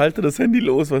 dann schaltet das Handy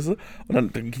los, weißt du? Und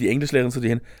dann geht die Englischlehrerin zu dir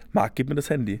hin, Marc, gib mir das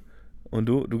Handy. Und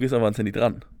du gehst einfach ans Handy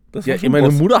dran. Das war Ja,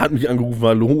 meine Mutter hat mich angerufen,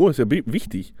 hallo, ist ja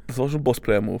wichtig. Das war schon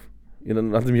Boss-Player-Move. Ja,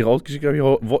 dann hat sie mich rausgeschickt, habe ich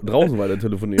auch draußen weiter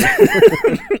telefoniert.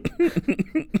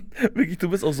 Wirklich, du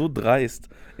bist auch so dreist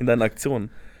in deinen Aktionen,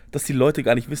 dass die Leute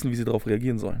gar nicht wissen, wie sie darauf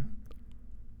reagieren sollen.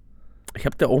 Ich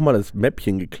habe da auch mal das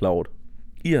Mäppchen geklaut.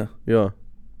 Ihr? Ja.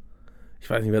 Ich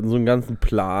weiß nicht, wir hatten so einen ganzen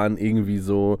Plan, irgendwie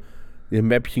so ihr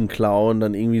Mäppchen klauen,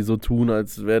 dann irgendwie so tun,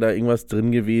 als wäre da irgendwas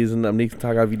drin gewesen, am nächsten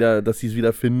Tag halt wieder, dass sie es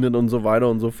wieder findet und so weiter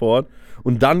und so fort.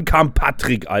 Und dann kam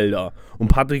Patrick, Alter. Und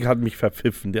Patrick hat mich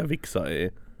verpfiffen, der Wichser,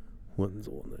 ey.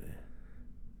 Hurensohn, ey.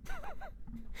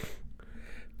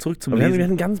 Zurück zum Aber Lesen. wir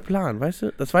hatten einen ganzen Plan, weißt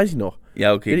du? Das weiß ich noch.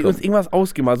 Ja, okay, Wir hatten uns irgendwas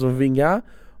ausgemacht, so wegen, ja,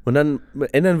 und dann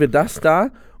ändern wir das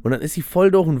da und dann ist sie voll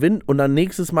durch den Wind und dann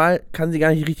nächstes Mal kann sie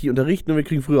gar nicht richtig unterrichten und wir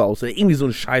kriegen früher aus. Oder irgendwie so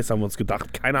einen Scheiß haben wir uns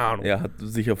gedacht, keine Ahnung. Ja, hat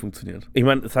sicher funktioniert. Ich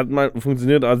meine, es hat mal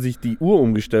funktioniert, als ich die Uhr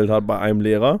umgestellt habe bei einem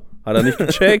Lehrer. Hat er nicht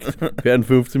gecheckt. Wir hatten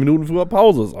 15 Minuten früher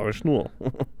Pause, das ist aber Schnur.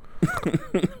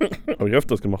 Habe ich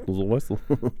öfters gemacht und so, weißt du.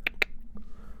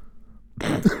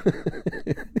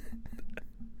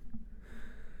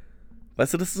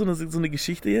 Weißt du, das ist so eine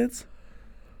Geschichte jetzt?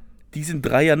 Die sind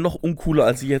 3 Jahre noch uncooler,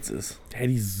 als sie jetzt ist. Hey,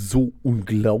 die ist so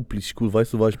unglaublich cool.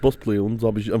 Weißt du, war ich Bossplayer und so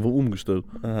habe ich einfach umgestellt.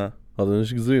 Aha. Hat er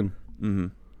nicht gesehen.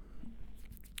 Mhm.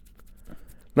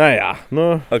 Naja,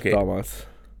 ne? Okay. Damals.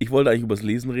 Ich wollte eigentlich übers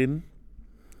Lesen reden.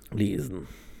 Lesen.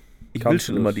 Ich Kannst will du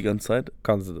schon das? immer die ganze Zeit.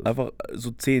 Kannst du das? Einfach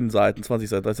so 10 Seiten, 20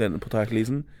 Seiten, 30 Seiten pro Tag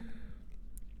lesen.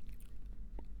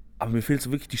 Aber mir fehlt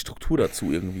so wirklich die Struktur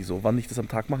dazu irgendwie so, wann ich das am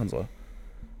Tag machen soll.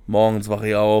 Morgens wache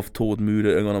ich auf,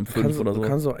 todmüde, irgendwann um 5 oder so. Du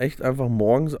kannst doch echt einfach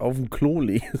morgens auf dem Klo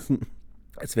lesen.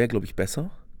 Es wäre, glaube ich, besser,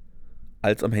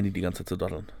 als am Handy die ganze Zeit zu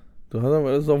daddeln. Du hast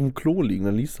aber das auf dem Klo liegen,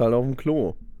 dann liest du halt auf dem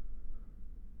Klo.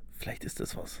 Vielleicht ist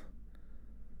das was.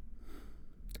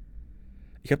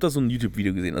 Ich habe da so ein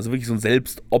YouTube-Video gesehen, also wirklich so ein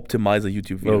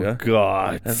Selbst-Optimizer-YouTube-Video. Oh ja?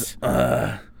 Gott.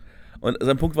 Und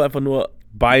sein Punkt war einfach nur,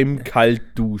 Beim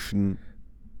Kaltduschen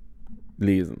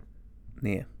lesen.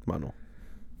 nee, Mano.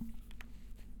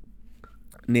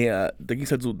 da ging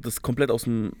es halt so, das komplett aus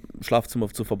dem Schlafzimmer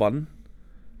zu verbannen.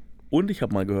 Und ich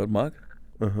habe mal gehört, Marc,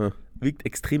 Aha. wirkt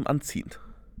extrem anziehend.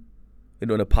 Wenn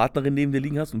du eine Partnerin neben dir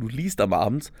liegen hast und du liest am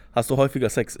Abend, hast du häufiger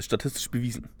Sex. Ist statistisch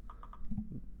bewiesen.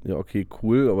 Ja, okay,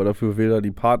 cool, aber dafür wählt er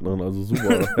die Partnerin, also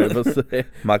super.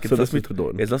 Marc, jetzt lass mich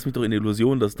bedeuten. Jetzt lass mich doch in der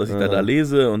Illusion, dass ich da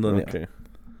lese und dann. Okay.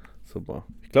 Super.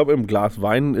 Ich glaube, im Glas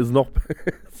Wein ist noch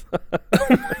besser.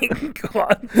 Oh mein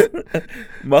Gott.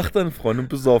 Mach deine Freundin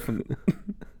besoffen.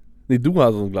 Nee, du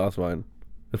hast so ein Glas Wein.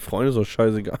 Der Freund ist doch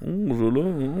scheißegal. Oh,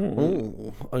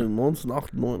 Oh, ein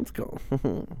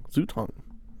 1998er. Südhang.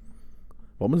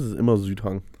 Warum ist es immer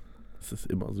Südhang? Es ist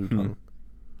immer Südhang.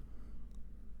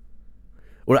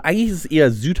 Oder eigentlich ist es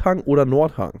eher Südhang oder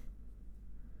Nordhang.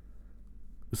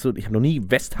 Ist so, ich habe noch nie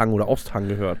Westhang oder Osthang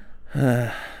gehört.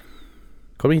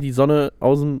 Kommt nicht die Sonne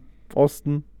aus dem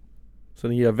Osten? Ist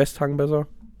dann hier Westhang besser?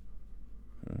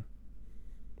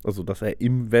 Also, dass er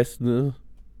im Westen ist?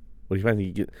 Oder ich weiß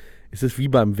nicht, ist es wie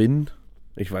beim Wind?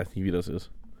 Ich weiß nicht, wie das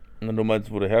ist. Und du meinst,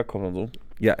 wo der herkommt und so?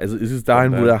 Ja, also ist es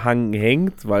dahin, wo der Hang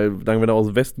hängt, weil dann, wenn er aus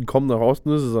dem Westen kommt, nach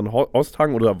Osten ist es dann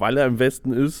Osthang, oder weil er im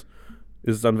Westen ist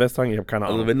es dann Westhang? Ich habe keine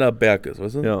Ahnung. Also wenn da Berg ist,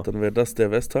 weißt du? Ja. Dann wäre das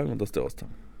der Westhang und das der Osthang.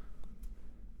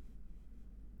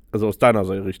 Also aus deiner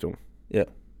Richtung? Ja.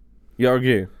 Ja,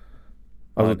 okay.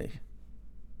 Also nicht.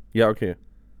 ja, okay.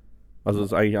 Also das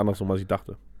ist eigentlich andersrum, als ich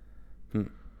dachte.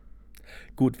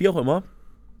 Gut, wie auch immer.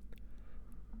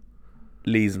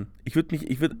 Lesen.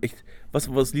 Was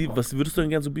würdest du denn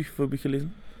gerne so für Bücher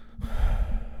lesen?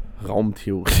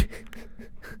 Raumtheorie.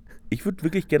 Ich würde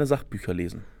wirklich gerne Sachbücher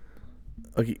lesen.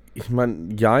 Okay, ich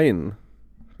meine, jein.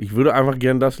 Ich würde einfach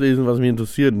gerne das lesen, was mich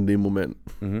interessiert in dem Moment.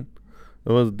 Mhm.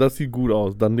 Aber das sieht gut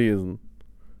aus, dann lesen.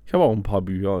 Ich habe auch ein paar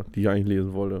Bücher, die ich eigentlich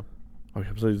lesen wollte. Aber ich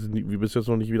habe es bis jetzt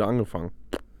noch nicht wieder angefangen.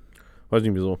 Weiß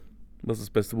nicht wieso. Was ist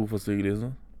das beste Buch, was du je gelesen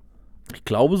hast? Ich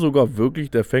glaube sogar wirklich,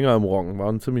 Der Fänger im Roggen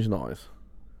war ziemlich nice.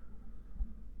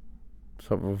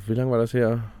 Wie lange war das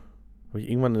her? Habe ich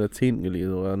irgendwann in der 10.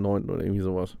 gelesen oder 9. oder irgendwie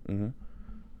sowas. Mhm.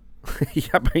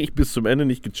 Ich habe eigentlich bis zum Ende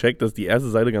nicht gecheckt, dass die erste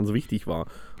Seite ganz wichtig war.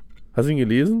 Hast du ihn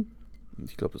gelesen?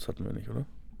 Ich glaube, das hatten wir nicht, oder?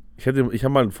 Ich habe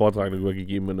mal einen Vortrag darüber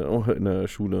gegeben in der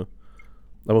Schule.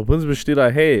 Aber prinzipiell steht da,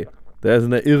 hey, der ist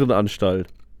in der Irrenanstalt.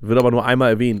 Wird aber nur einmal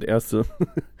erwähnt, erste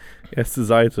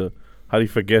Seite. Hatte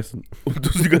ich vergessen. Und du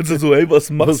die ganze Zeit so, hey, was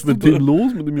machst du mit dem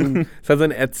los? Mit dem Jungen? Es hat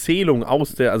seine Erzählung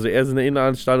also er ist in der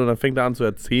Irrenanstalt und dann fängt er an zu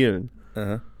erzählen.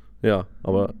 Aha. Ja,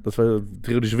 aber das war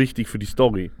theoretisch wichtig für die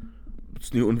Story. Das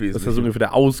ist nie unwesentlich. Das ist so ungefähr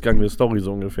der Ausgang der Story,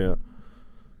 so ungefähr.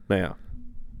 Naja.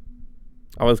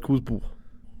 Aber es ist ein cooles Buch.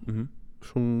 Mhm.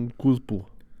 Schon ein cooles Buch.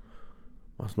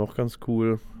 Was noch ganz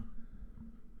cool.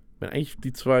 Wenn eigentlich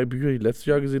die 2 Bücher, die ich letztes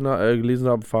Jahr gelesen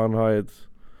habe, fahren halt.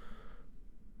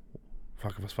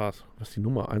 Fuck, was war's? Was ist die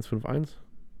Nummer? 151?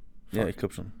 Ja, ich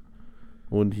glaube schon.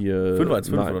 Und hier.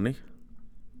 515 oder nicht?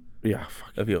 Ja,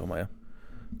 fuck. Ja, wie auch immer, ja.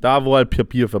 Da, wo halt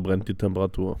Papier verbrennt, die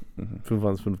Temperatur.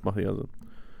 515 macht ja Sinn.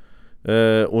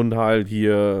 Und halt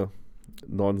hier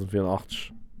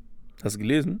 1984. Hast du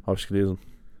gelesen? Habe ich gelesen.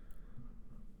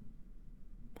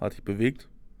 Hat dich bewegt?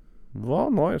 War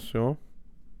nice, ja.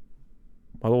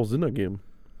 Hat auch Sinn ergeben.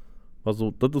 Also,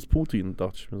 das ist Putin,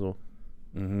 dachte ich mir so.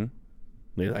 Mhm.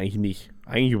 Nee, eigentlich nicht.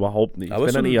 Eigentlich überhaupt nicht. Aber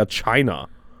Wenn dann eher China.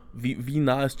 Wie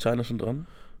nah ist China schon dran?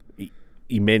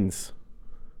 Immens.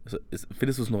 Also,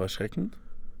 findest du es noch erschreckend?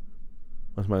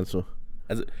 Was meinst du?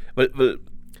 Also, weil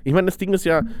Ich meine, das Ding ist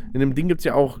ja, in dem Ding gibt es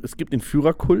ja auch, es gibt den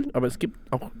Führerkult, aber es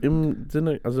gibt auch im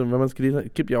Sinne, also wenn man es gelesen hat,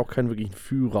 es gibt ja auch keinen wirklichen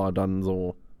Führer dann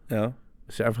so. ja.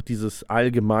 Es ist ja einfach dieses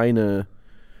allgemeine,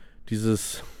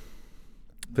 das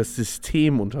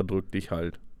System unterdrückt dich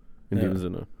halt, in dem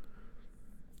Sinne.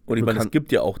 Und ich meine, es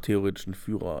gibt ja auch theoretisch einen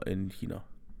Führer in China.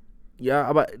 Ja,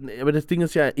 aber das Ding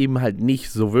ist ja eben halt nicht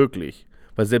so wirklich.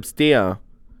 Weil selbst hier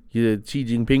Xi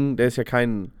Jinping, der ist ja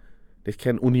kein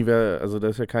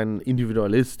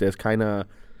Individualist, der ist keiner,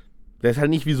 Der ist halt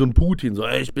nicht wie so ein Putin, so,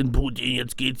 ey, ich bin Putin,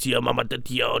 jetzt geht's hier, machen wir das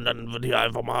hier und dann wird hier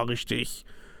einfach mal richtig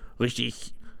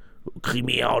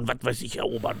Crimea und was weiß ich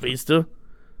erobert, weißt du?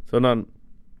 Sondern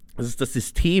es ist das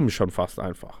System schon fast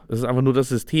einfach. Es ist einfach nur das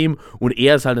System und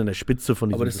er ist halt an der Spitze von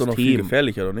diesem System. Aber das ist doch noch viel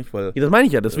gefährlicher, oder nicht? Weil ja, das meine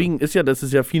ich ja. Deswegen ist das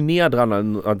ist ja viel näher dran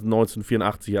an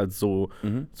 1984 als so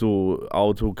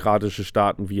autokratische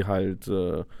Staaten wie halt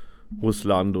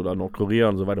Russland oder Nordkorea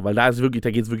und so weiter. Weil da geht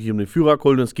es wirklich um den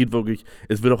Führerkult und es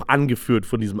wird auch angeführt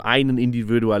von diesem einen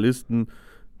Individualisten,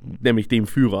 nämlich dem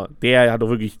Führer. Der hat doch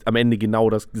wirklich am Ende genau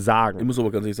das Sagen. Ich muss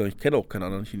aber ganz ehrlich sagen, ich kenne auch keinen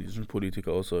anderen chinesischen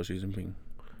Politiker außer Xi Jinping.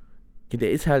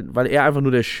 Der ist halt, weil er einfach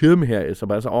nur der Schirmherr ist,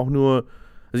 aber er ist auch nur,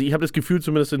 also ich habe das Gefühl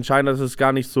zumindest in China, dass es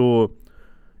gar nicht so,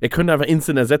 er könnte einfach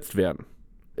instant ersetzt werden.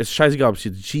 Es ist scheißegal, ob es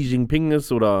jetzt Xi Jinping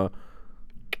ist oder,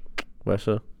 weißt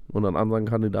du, und einen anderen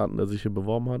Kandidaten, der sich hier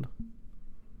beworben hat.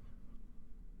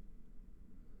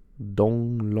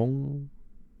 Dong Long.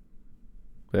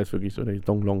 Der ist wirklich so, der ist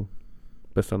Dong Long.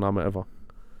 Bester Name ever.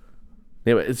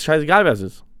 Nee, aber es ist scheißegal, wer es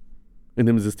ist. In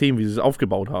dem System, wie sie es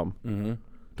aufgebaut haben. Mhm.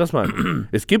 Das meine ich.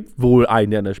 Es gibt wohl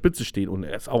einen, der an der Spitze steht und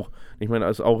er ist auch, ich meine,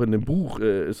 also auch in dem Buch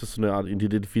ist es so eine Art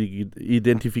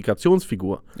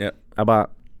Identifikationsfigur. Ja. Aber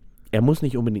er muss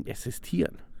nicht unbedingt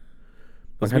existieren.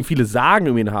 Man kann viele Sagen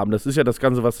um ihn haben. Das ist ja das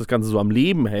Ganze, was das Ganze so am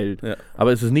Leben hält. Ja.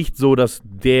 Aber es ist nicht so, dass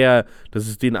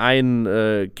es den einen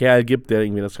Kerl gibt, der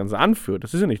irgendwie das Ganze anführt.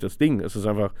 Das ist ja nicht das Ding. Es ist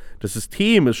einfach, das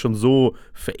System ist schon so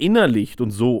verinnerlicht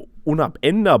und so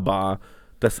unabänderbar,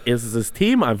 dass das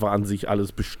System einfach an sich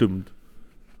alles bestimmt.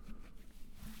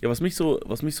 Ja, was mich so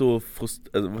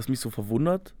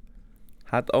verwundert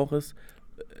hat auch ist,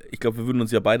 ich glaube, wir würden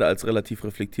uns ja beide als relativ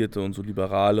reflektierte und so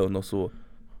liberale und noch so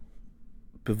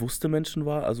bewusste Menschen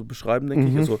beschreiben, denke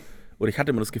ich. Also, oder ich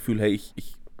hatte immer das Gefühl, hey,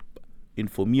 ich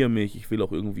informiere mich, ich will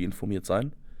auch irgendwie informiert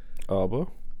sein. Aber?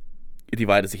 Die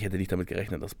Wahrheit ist, ich hätte nicht damit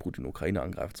gerechnet, dass Putin Ukraine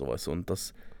angreift, sowas. Und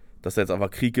dass da jetzt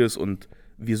einfach Krieg ist und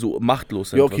wir so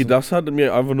machtlos sind. Ja, okay, das hat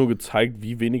mir einfach nur gezeigt,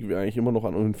 wie wenig wir eigentlich immer noch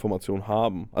an Informationen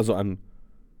haben. Also an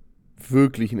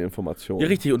wirklichen Informationen. Ja,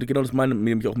 richtig. Und genau das meine ich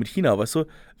nämlich auch mit China, weißt du?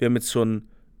 Wir haben jetzt schon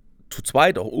zu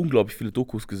zweit auch unglaublich viele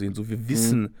Dokus gesehen. So, wir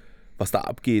wissen, was da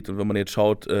abgeht. Und wenn man jetzt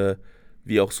schaut,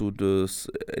 wie auch so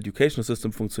das Education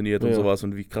System funktioniert und sowas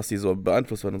und wie krass die so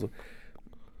beeinflusst werden und so.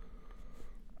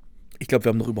 Ich glaube, wir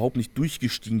haben noch überhaupt nicht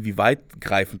durchgestiegen, wie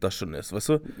weitgreifend das schon ist, weißt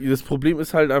du? Das Problem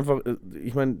ist halt einfach,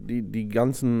 ich meine, die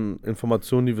ganzen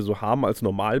Informationen, die wir so haben als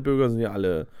Normalbürger, sind ja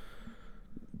alle,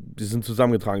 die sind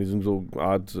zusammengetragen, die sind so eine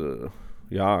Art,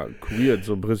 kuriert,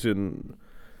 so ein bisschen,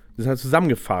 die sind halt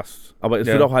zusammengefasst. Aber es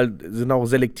sind auch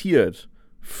selektiert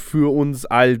für uns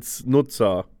als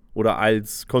Nutzer oder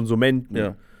als Konsumenten.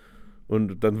 Ja.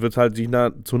 Und dann wird halt zu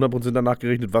 100% danach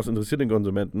gerechnet, was interessiert den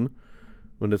Konsumenten.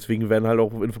 Und deswegen werden halt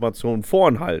auch Informationen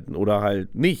vorenthalten oder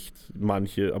halt nicht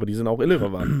manche, aber die sind auch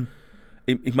irrelevant.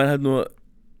 Ich meine halt nur,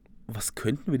 was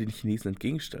könnten wir den Chinesen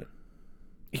entgegenstellen?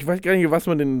 Ich weiß gar nicht, was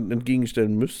man denen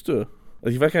entgegenstellen müsste.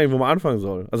 Also ich weiß gar nicht, wo man anfangen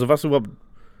soll. Also was überhaupt...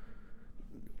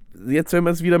 Jetzt, wenn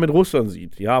man es wieder mit Russland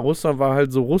sieht. Ja, Russland war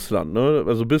halt so Russland, ne?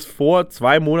 Also bis vor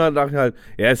 2 Monaten dachte ich halt,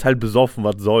 er ist halt besoffen,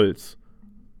 was soll's.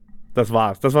 Das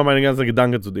war's. Das war mein ganzer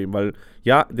Gedanke zu dem, weil,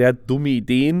 ja, der hat dumme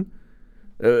Ideen,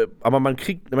 aber man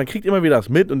kriegt immer wieder das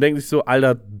mit und denkt sich so,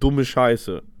 Alter, dumme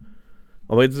Scheiße.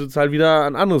 Aber jetzt ist halt wieder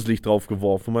ein anderes Licht drauf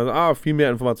geworfen. Und man sagt, viel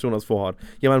mehr Informationen als vorhat.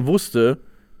 Ja, man wusste,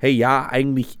 hey, ja,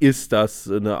 eigentlich ist das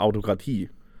eine Autokratie.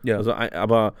 Ja. Also,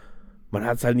 aber man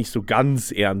hat es halt nicht so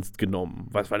ganz ernst genommen.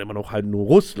 Weil es war immer noch halt nur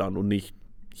Russland und nicht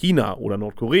China oder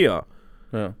Nordkorea.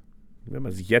 Ja. Wenn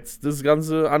man sich jetzt das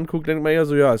Ganze anguckt, denkt man ja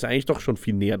so, ja, ist eigentlich doch schon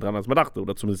viel näher dran, als man dachte.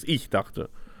 Oder zumindest ich dachte.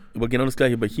 Aber genau das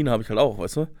Gleiche bei China habe ich halt auch,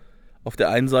 weißt du? Auf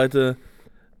der einen Seite,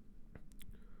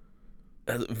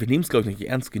 also wir nehmen es, glaube ich, nicht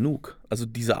ernst genug. Also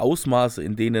diese Ausmaße,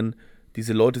 in denen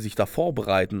diese Leute sich da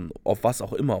vorbereiten, auf was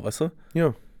auch immer, weißt du?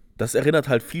 Ja. Das erinnert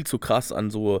halt viel zu krass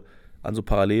an so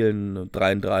Parallelen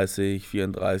 33,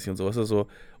 34 und so, weißt du, so.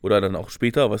 Oder dann auch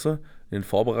später, weißt du, in den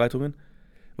Vorbereitungen.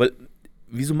 Weil,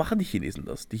 wieso machen die Chinesen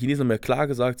das? Die Chinesen haben ja klar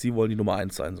gesagt, sie wollen die Nummer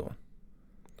 1 sein sollen.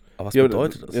 Aber was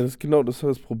bedeutet das? Ja, das ist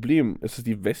das Problem. Ist es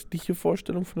die westliche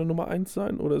Vorstellung von der Nummer 1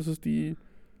 sein oder ist es die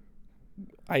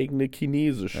eigene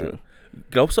chinesische? Ja.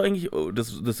 Glaubst du eigentlich,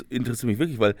 das interessiert mich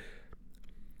wirklich, weil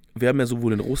wir haben ja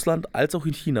sowohl in Russland als auch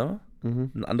in China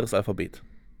ein anderes Alphabet.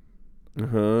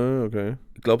 Aha, okay.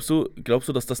 Glaubst du,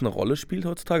 dass das eine Rolle spielt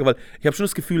heutzutage? Weil ich habe schon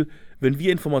das Gefühl, wenn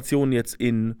wir Informationen jetzt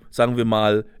sagen wir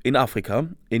mal, in Afrika,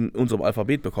 in unserem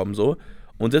Alphabet bekommen, so,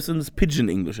 und das in Pidgin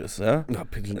English ist, ja? Ja,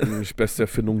 Pidgin English, beste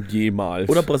Erfindung jemals.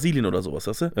 Oder Brasilien oder sowas,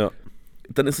 weißt du? Ja.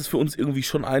 Dann ist es für uns irgendwie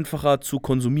schon einfacher zu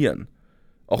konsumieren.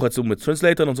 Auch jetzt so mit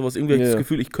Translatoren und sowas, irgendwie habe ich das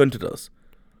Gefühl, ich könnte das.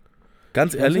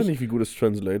 Ganz Ich weiß ja ehrlich, nicht, wie gut es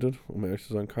translated, um ehrlich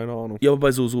zu sein, keine Ahnung. ja, aber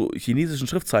bei so chinesischen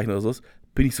Schriftzeichen oder sowas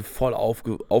bin ich so voll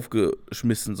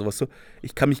aufgeschmissen, sowas so.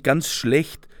 Ich kann mich ganz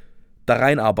schlecht da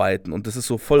reinarbeiten und das ist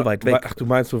so voll weit weg. Ach, du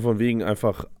meinst so von wegen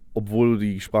einfach, obwohl du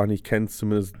die Sprache nicht kennst,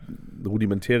 zumindest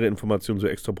rudimentäre Informationen so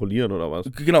extrapolieren oder was?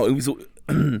 Genau, irgendwie so,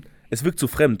 es wirkt so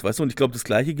fremd, weißt du? Und ich glaube, das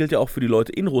Gleiche gilt ja auch für die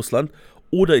Leute in Russland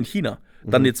oder in China.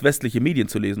 Dann jetzt westliche Medien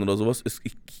zu lesen oder sowas,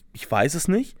 ich weiß es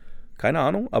nicht, keine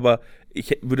Ahnung, aber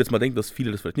ich würde jetzt mal denken, dass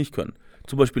viele das vielleicht nicht können.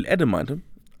 Zum Beispiel Adam meinte,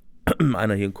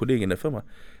 einer hier, ein Kollege in der Firma,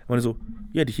 er meinte so,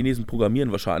 ja, die Chinesen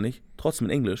programmieren wahrscheinlich trotzdem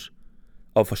in Englisch,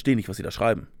 aber verstehen nicht, was sie da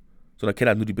schreiben. Sondern kennen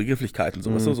halt nur die Begrifflichkeiten,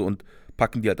 so, weißt du, so, und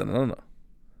packen die halt aneinander.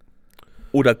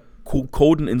 Oder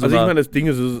coden in so Also ich einer... meine, das Ding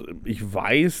ist, ich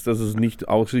weiß, dass es nicht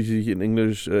ausschließlich in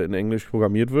Englisch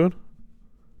programmiert wird.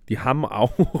 Die haben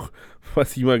auch,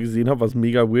 was ich mal gesehen habe, was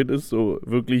mega weird ist, so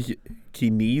wirklich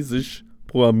chinesisch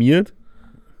programmiert.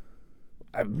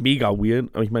 Mega weird.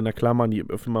 Aber ich meine, na klar, man, die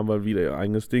öffnen mal wieder ihr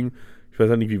eigenes Ding. Ich weiß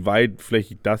ja nicht, wie weit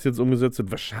vielleicht das jetzt umgesetzt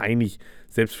wird. Wahrscheinlich,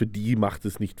 selbst für die macht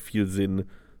es nicht viel Sinn,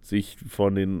 sich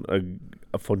von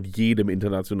jedem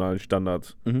internationalen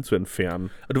Standard zu entfernen.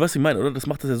 Aber du weißt, was ich meine, oder? Das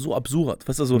macht das ja so absurd.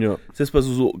 Weißt du, so, Ja. selbst bei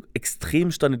so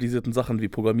extrem standardisierten Sachen wie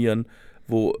Programmieren,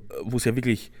 wo es ja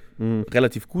wirklich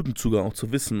relativ guten Zugang auch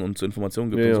zu Wissen und zu Informationen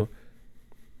gibt und so,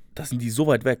 da sind die so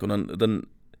weit weg. Und dann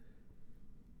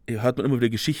hört man immer wieder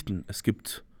Geschichten. Es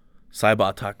gibt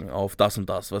Cyberattacken auf das und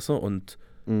das, weißt du? Und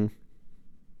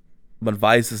man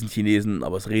weiß, es sind Chinesen,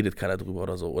 aber es redet keiner drüber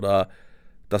oder so. Oder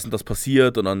das und das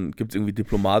passiert und dann gibt es irgendwie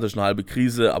diplomatisch eine halbe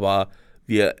Krise, aber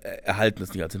wir erhalten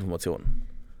es nicht als Information.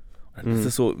 Und das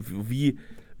ist so,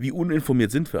 wie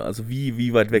uninformiert sind wir? Also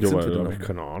wie weit weg sind wir denn noch?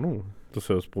 Keine Ahnung. Das ist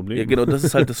ja das Problem. Ja, genau, das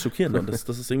ist halt das Schockierende. Und das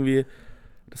ist irgendwie,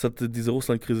 das hat diese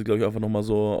Russland-Krise, glaube ich, einfach nochmal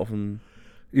so auf den...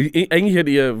 Eigentlich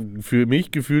hätte ihr für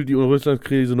mich gefühlt die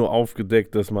Russland-Krise nur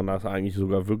aufgedeckt, dass man das eigentlich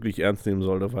sogar wirklich ernst nehmen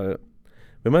sollte, weil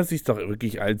wenn man es sich doch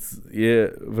wirklich als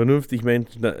vernünftig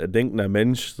denkender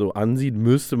Mensch so ansieht,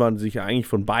 müsste man sich eigentlich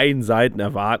von beiden Seiten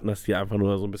erwarten, dass die einfach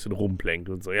nur so ein bisschen rumplänkt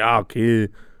und so, ja, okay,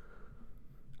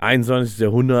 21.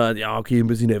 Jahrhundert, ja, okay, ein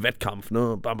bisschen der Wettkampf,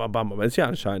 ne, bam, bam, bam, aber ist ja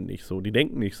anscheinend nicht so, die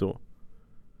denken nicht so.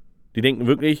 Die denken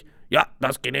wirklich, ja,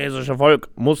 das chinesische Volk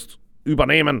muss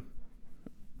übernehmen.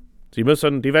 Sie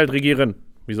müssen die Welt regieren,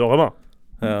 wieso auch immer.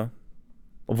 Ja.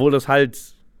 Obwohl das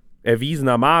halt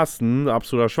erwiesenermaßen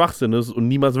absoluter Schwachsinn ist und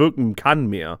niemals wirken kann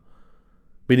mehr.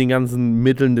 Mit den ganzen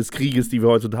Mitteln des Krieges, die wir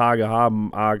heutzutage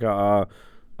haben, aka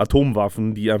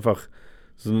Atomwaffen, die einfach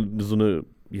so eine,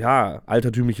 ja,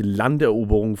 altertümliche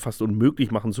Landeroberung fast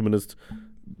unmöglich machen, zumindest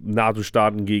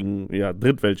NATO-Staaten gegen, ja,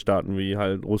 Drittweltstaaten wie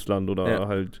halt Russland oder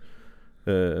halt,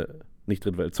 nicht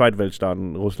Drittwelt,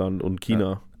 Zweitweltstaaten, Russland und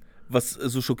China. Ja. Was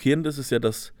so schockierend ist, ist ja,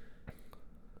 dass,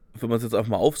 wenn man es jetzt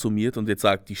einfach mal aufsummiert und jetzt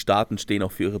sagt, die Staaten stehen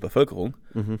auch für ihre Bevölkerung,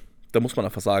 da muss man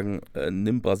einfach sagen,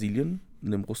 nimm Brasilien,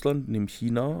 nimm Russland, nimm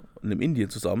China, nimm Indien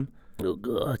zusammen. Oh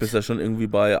Gott. Bist ja schon irgendwie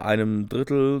bei einem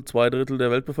Drittel, 2 Drittel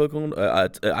der Weltbevölkerung,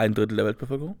 1 Drittel der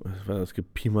Weltbevölkerung. Es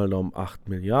gibt Pi mal Daumen 8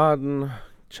 Milliarden.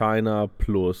 China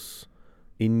plus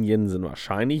Indien sind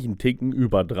wahrscheinlich einen Ticken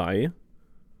über 3.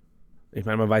 Ich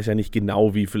meine, man weiß ja nicht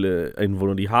genau, wie viele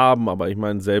Einwohner die haben, aber ich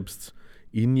meine, selbst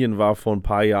Indien war vor ein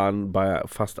paar Jahren bei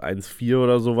fast 1,4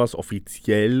 oder sowas,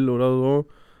 offiziell oder so.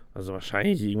 Also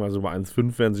wahrscheinlich irgendwas über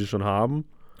 1,5 werden sie schon haben.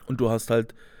 Und du hast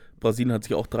halt, Brasilien hat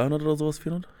sich auch 300 oder sowas,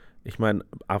 400? Ich meine,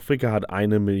 Afrika hat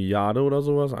 1 Milliarde oder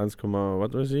sowas, 1,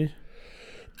 was weiß ich.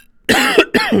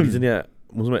 Die sind ja,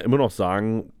 muss man immer noch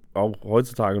sagen, auch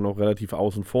heutzutage noch relativ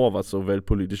außen vor, was so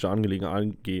weltpolitische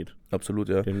Angelegenheiten angeht. Absolut,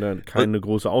 ja. Die haben da keine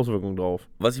große Auswirkung drauf.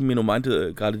 Was ich mir nur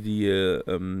meinte, gerade die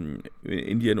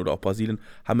Indien oder auch Brasilien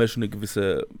haben ja schon eine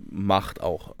gewisse Macht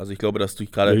auch. Also ich glaube, dass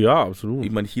durch gerade, Ja, absolut.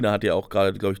 ich meine, China hat ja auch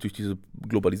gerade, glaube ich, durch diese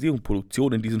Globalisierung,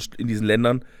 Produktion in diesen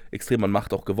Ländern extrem an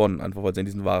Macht auch gewonnen, einfach weil sie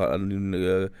an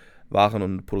den Waren-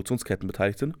 und Produktionsketten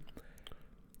beteiligt sind.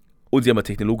 Und sie haben ja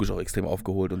technologisch auch extrem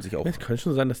aufgeholt und sich auch... Es kann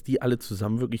schon sein, dass die alle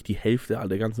zusammen wirklich die Hälfte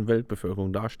der ganzen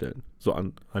Weltbevölkerung darstellen. So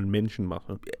an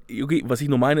Menschenmasse. Okay, was ich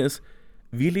nur meine ist,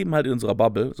 wir leben halt in unserer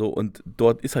Bubble so und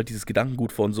dort ist halt dieses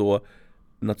Gedankengut von so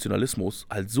Nationalismus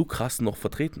halt so krass noch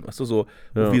vertreten. Weißt du, so,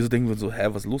 wo wir so denken, so,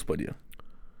 was ist los bei dir?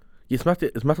 Es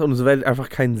macht unsere Welt einfach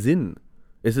keinen Sinn.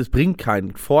 Es bringt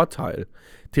keinen Vorteil.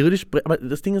 Theoretisch, aber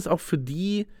das Ding ist auch für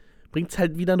die, bringt es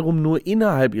halt wiederum nur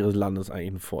innerhalb ihres Landes eigentlich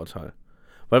einen Vorteil.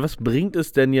 Weil was bringt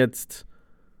es denn jetzt?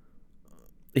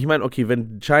 Ich meine, okay,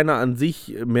 wenn China an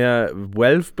sich mehr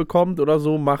Wealth bekommt oder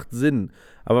so, macht Sinn.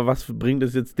 Aber was bringt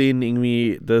es jetzt denen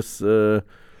irgendwie, das,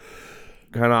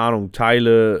 keine Ahnung,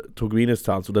 Teile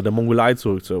Turkmenistans oder der Mongolei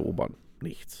zurückzuerobern?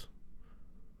 Nichts.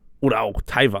 Oder auch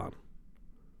Taiwan.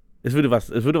 Es würde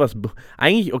was,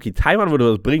 eigentlich, okay, Taiwan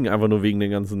würde was bringen, einfach nur wegen der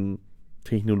ganzen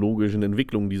technologischen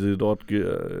Entwicklungen, die sie dort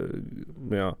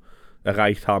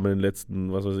erreicht haben in den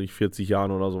letzten, 40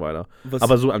 Jahren oder so weiter.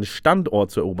 Aber so an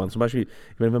Standort zu erobern, zum Beispiel,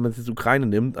 wenn man jetzt Ukraine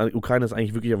nimmt, Ukraine ist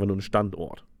eigentlich wirklich einfach nur ein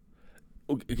Standort.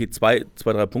 Okay, zwei,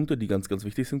 drei Punkte, die ganz, ganz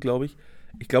wichtig sind, glaube ich.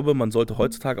 Ich glaube, man sollte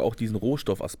heutzutage auch diesen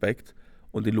Rohstoffaspekt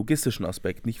und den logistischen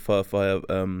Aspekt nicht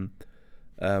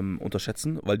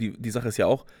unterschätzen, weil die Sache ist ja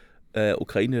auch,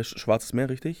 Ukraine, Schwarzes Meer,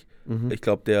 richtig? Mhm. Ich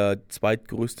glaube, der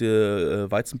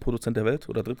zweitgrößte Weizenproduzent der Welt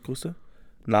oder drittgrößte.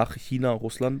 Nach China,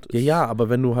 Russland. Ja, aber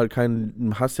wenn du halt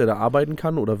keinen hast, der da arbeiten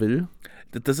kann oder will.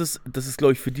 Das ist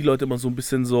glaube ich, für die Leute immer so ein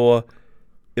bisschen so,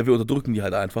 ja, wir unterdrücken die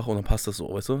halt einfach und dann passt das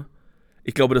so, weißt du?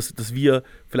 Ich glaube, dass wir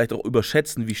vielleicht auch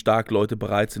überschätzen, wie stark Leute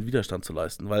bereit sind, Widerstand zu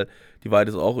leisten, weil die Wahrheit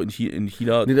ist auch in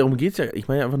China. Nee, darum geht's ja. Ich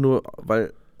meine einfach nur,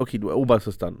 weil, okay, du eroberst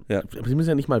es dann. Ja. Sie müssen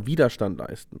ja nicht mal Widerstand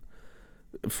leisten.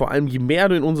 Vor allem, je mehr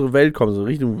du in unsere Welt kommst, so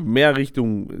Richtung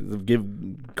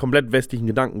komplett westlichen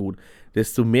Gedankengut,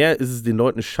 desto mehr ist es den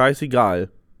Leuten scheißegal,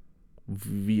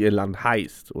 wie ihr Land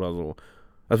heißt oder so.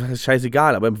 Also, das ist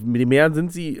scheißegal, aber je mehr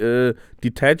sind sie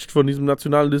detached von diesem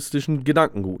nationalistischen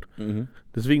Gedankengut. Mhm.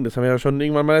 Deswegen, das haben wir ja schon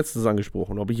irgendwann mal letztens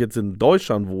angesprochen. Ob ich jetzt in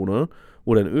Deutschland wohne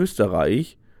oder in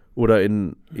Österreich oder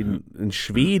in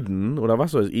Schweden oder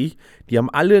was weiß ich, die haben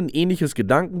alle ein ähnliches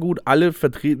Gedankengut, alle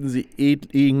vertreten sie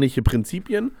ähnliche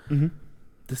Prinzipien. Mhm.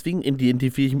 Deswegen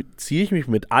identifiziere ich mich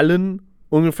mit allen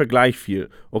ungefähr gleich viel.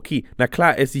 Okay, na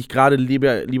klar esse ich gerade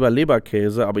lieber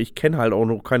Leberkäse, aber ich kenne halt auch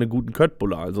noch keine guten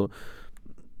Köttbullar. Also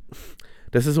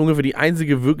das ist ungefähr die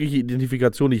einzige wirkliche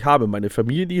Identifikation, die ich habe. Meine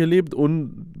Familie, die hier lebt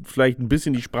und vielleicht ein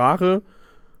bisschen die Sprache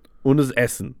und das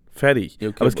Essen. Fertig. Ja,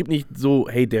 okay, aber es gibt nicht so,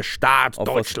 hey, der Staat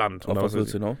Deutschland. Auf was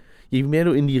willst du noch? Je mehr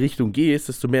du in die Richtung gehst,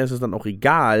 desto mehr ist es dann auch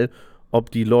egal,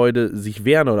 ob die Leute sich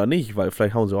wehren oder nicht, weil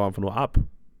vielleicht hauen sie auch einfach nur ab.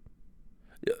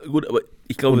 Ja, gut, aber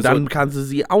ich glaube... Und dann kannst du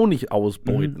sie auch nicht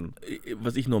ausbeuten.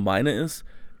 Was ich nur meine ist,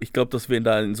 ich glaube, dass wir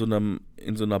in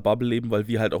so einer Bubble leben, weil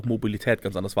wir halt auch Mobilität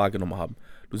ganz anders wahrgenommen haben.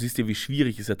 Du siehst ja, wie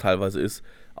schwierig es ja teilweise ist,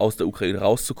 aus der Ukraine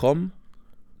rauszukommen.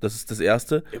 Das ist das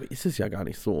Erste. Ja, aber ist es ja gar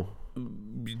nicht so.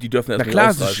 Die dürfen erst Na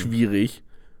klar, es ist schwierig,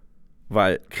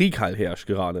 weil Krieg halt herrscht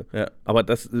gerade. Ja. Aber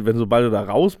sobald du da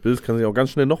raus bist, kann sich auch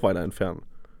ganz schnell noch weiter entfernen.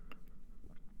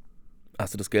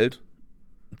 Hast du das Geld?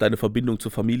 Deine Verbindung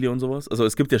zur Familie und sowas? Also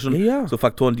es gibt ja schon so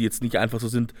Faktoren, die jetzt nicht einfach so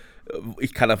sind,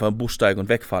 ich kann einfach im Bus steigen und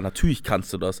wegfahren. Natürlich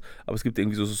kannst du das, aber es gibt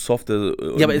irgendwie so softe...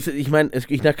 Ja, aber ich meine,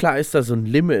 na klar ist da so ein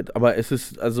Limit, aber es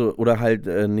ist, also, oder halt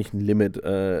nicht ein Limit,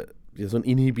 so ein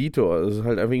Inhibitor. Es ist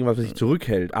halt einfach irgendwas, was dich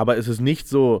zurückhält. Aber es ist nicht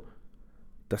so,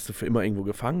 dass du für immer irgendwo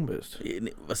gefangen bist.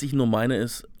 Was ich nur meine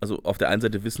ist, also auf der einen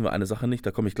Seite wissen wir eine Sache nicht,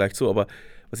 da komme ich gleich zu, aber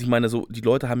was ich meine, so die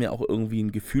Leute haben ja auch irgendwie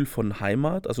ein Gefühl von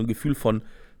Heimat, also ein Gefühl von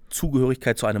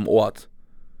Zugehörigkeit zu einem Ort.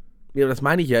 Ja, das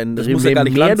meine ich ja. Das muss ja gar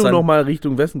nicht je mehr Land du sein. nochmal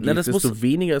Richtung Westen gehst, das desto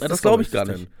weniger ist das glaube ich gar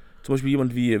nicht. Zum Beispiel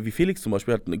jemand wie Felix zum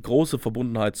Beispiel hat eine große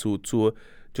Verbundenheit zu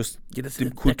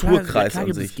dem Kulturkreis klar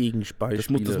an sich.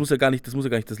 Gegenbeispiele. Das muss ja gar nicht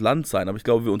das Land sein, aber ich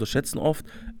glaube, wir unterschätzen oft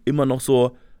immer noch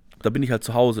so, da bin ich halt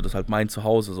zu Hause, das ist halt mein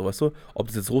Zuhause, so, weißt du? Ob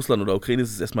das jetzt Russland oder Ukraine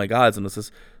ist, ist erstmal egal, sondern das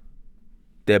ist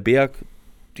der Berg,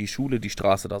 die Schule, die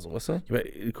Straße da, so, weißt du?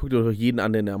 Guck dir doch jeden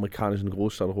an, der in der amerikanischen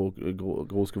Großstadt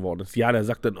groß geworden ist. Ja, der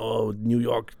sagt dann, oh, New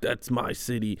York, that's my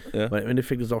city. Ja. Weil im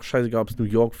Endeffekt ist es auch scheißegal, ob es New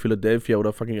York, Philadelphia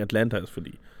oder fucking Atlanta ist für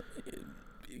die.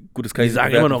 Gut, das kann ich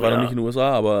sagen, immer noch, war noch nicht in den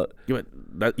USA, aber...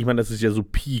 Ich meine, das ist ja so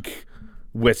Peak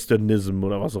Westernism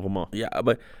oder was auch immer. Ja,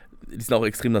 aber die sind auch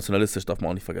extrem nationalistisch, darf man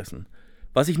auch nicht vergessen.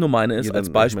 Was ich nur meine ist, als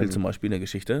Beispiel zum Beispiel in der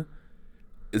Geschichte,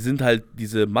 sind halt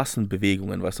diese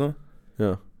Massenbewegungen, weißt du?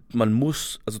 Ja. Man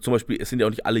muss, also zum Beispiel, es sind ja auch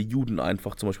nicht alle Juden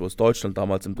einfach, zum Beispiel aus Deutschland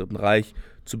damals im Dritten Reich,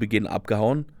 zu Beginn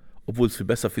abgehauen, obwohl es viel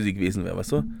besser für sie gewesen wäre,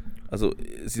 weißt du? Also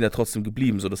sie sind ja trotzdem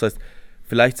geblieben. So. Das heißt,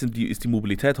 vielleicht ist die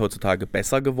Mobilität heutzutage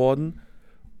besser geworden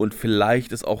und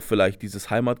vielleicht ist auch dieses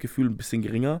Heimatgefühl ein bisschen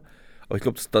geringer. Aber ich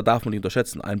glaube, da darf man nicht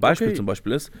unterschätzen. Ein Beispiel zum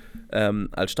Beispiel ist,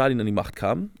 als Stalin an die Macht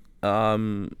kam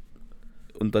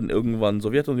und dann irgendwann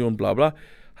Sowjetunion, bla bla,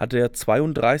 hat er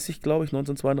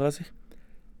 1932,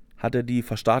 hat er die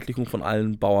Verstaatlichung von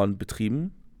allen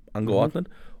Bauernbetrieben angeordnet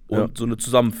und so eine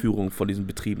Zusammenführung von diesen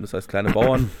Betrieben. Das heißt, kleine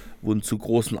Bauern wurden zu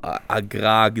großen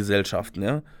Agrargesellschaften.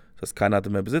 Ja? Das heißt, keiner hatte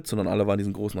mehr Besitz, sondern alle waren in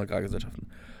diesen großen Agrargesellschaften.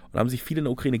 Und da haben sich viele in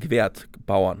der Ukraine gewehrt,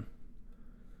 Bauern.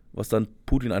 Was dann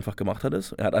Putin einfach gemacht hat,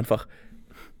 ist, er hat einfach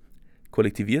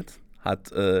kollektiviert,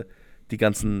 hat die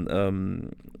ganzen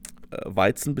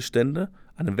Weizenbestände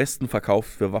an den Westen verkauft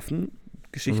für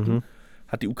Waffengeschichten,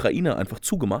 hat die Ukraine einfach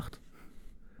zugemacht.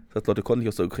 Das heißt, Leute konnten nicht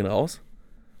aus der Ukraine raus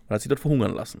und hat sie dort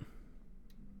verhungern lassen.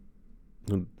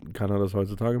 Und kann er das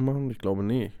heutzutage machen? Ich glaube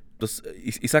nicht.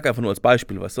 ich sage einfach nur als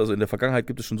Beispiel, weißt du, also in der Vergangenheit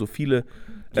gibt es schon so viele.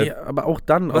 Ja, aber auch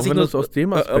dann, was auch wenn du es aus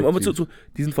dem Aspekt aber siehst.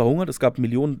 die sind verhungert, es gab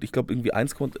Millionen, ich glaube irgendwie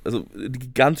also die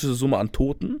gigantische Summe an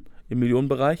Toten im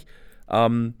Millionenbereich.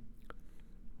 Und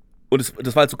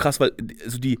das war halt so krass, weil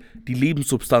also die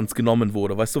Lebenssubstanz genommen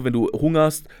wurde. Weißt du, wenn du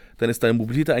hungerst, dann ist deine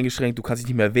Mobilität eingeschränkt, du kannst dich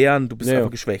nicht mehr wehren, du bist einfach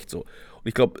geschwächt. So. Und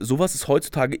ich glaube, sowas ist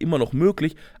heutzutage immer noch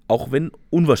möglich, auch wenn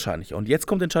unwahrscheinlicher. Und jetzt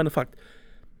kommt der entscheidende Fakt.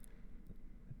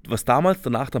 Was damals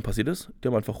danach dann passiert ist, die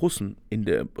haben einfach Russen in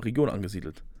der Region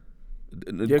angesiedelt.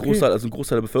 Ein Großteil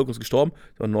der Bevölkerung ist gestorben,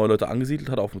 da haben neue Leute angesiedelt,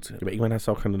 hat auch funktioniert. Aber irgendwann hast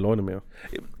du auch keine Leute mehr,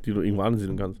 die du irgendwo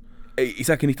ansiedeln kannst. Ich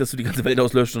sage ja nicht, dass du die ganze Welt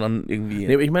auslöscht und dann irgendwie.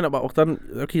 Nee, aber ich meine aber auch dann,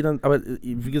 aber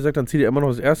wie gesagt, dann zählt ja immer noch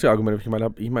das erste Argument.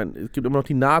 Ich meine, es gibt immer noch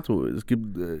die NATO. Es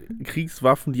gibt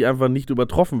Kriegswaffen, die einfach nicht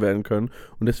übertroffen werden können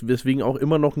und deswegen auch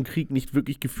immer noch ein Krieg nicht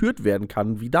wirklich geführt werden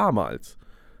kann, wie damals.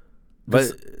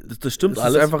 Weil das stimmt es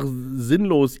alles. ist einfach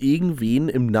sinnlos, irgendwen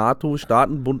im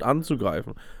NATO-Staatenbund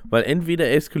anzugreifen. Weil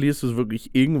entweder eskalierst du es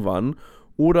wirklich irgendwann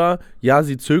oder, ja,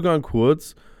 sie zögern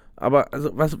kurz, aber also,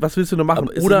 was willst du noch machen?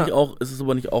 Aber ist es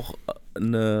aber nicht auch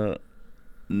eine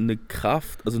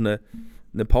Kraft, also eine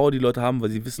Power, die Leute haben,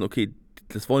 weil sie wissen, okay,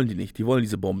 das wollen die nicht, die wollen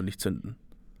diese Bombe nicht zünden.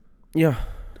 Ja.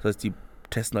 Das heißt, die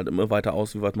testen halt immer weiter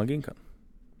aus, wie weit man gehen kann.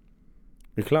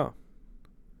 Ja, klar.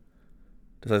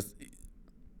 Das heißt,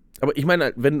 aber ich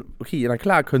meine, na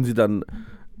klar, können sie dann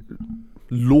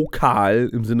lokal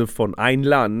im Sinne von ein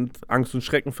Land Angst und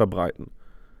Schrecken verbreiten.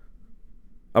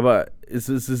 Aber es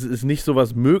ist nicht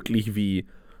sowas möglich wie,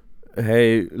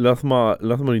 hey, lass mal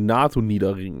die NATO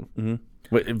niederringen. Mhm.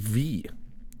 Wie?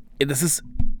 Ja, das ist.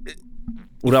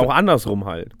 Oder auch andersrum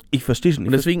halt. Ich verstehe schon.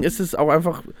 Und deswegen ist es auch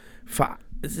einfach,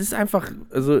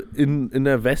 also in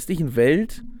der westlichen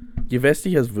Welt, je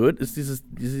westlicher es wird, ist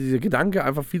dieser Gedanke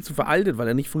einfach viel zu veraltet, weil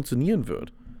er nicht funktionieren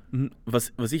wird.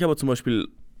 Was ich aber zum Beispiel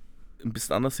ein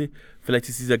bisschen anders sehe, vielleicht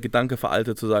ist dieser Gedanke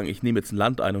veraltet zu sagen, ich nehme jetzt ein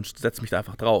Land ein und setze mich da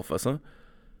einfach drauf, weißt du?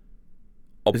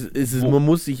 Man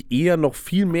muss sich eher noch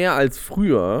viel mehr als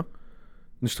früher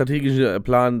einen strategischen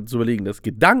Plan zu überlegen, das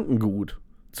Gedankengut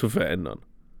zu verändern.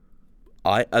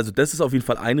 Also das ist auf jeden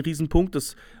Fall ein Riesenpunkt,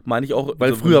 das meine ich auch.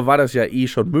 Weil also, früher war das ja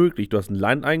schon möglich. Du hast ein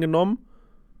Land eingenommen,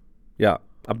 ja,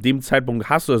 ab dem Zeitpunkt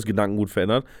hast du das Gedankengut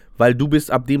verändert, weil du bist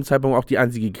ab dem Zeitpunkt auch die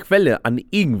einzige Quelle an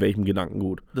irgendwelchem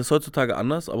Gedankengut. Das ist heutzutage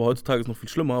anders, aber heutzutage ist es noch viel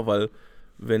schlimmer, weil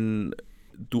wenn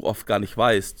du oft gar nicht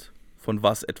weißt, von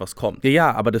was etwas kommt.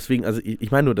 Ja, aber deswegen, also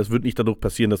ich meine nur, das wird nicht dadurch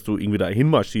passieren, dass du irgendwie da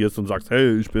hinmarschierst und sagst,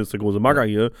 hey, ich bin jetzt der große Magger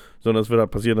hier, sondern es wird halt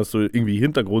passieren, dass du irgendwie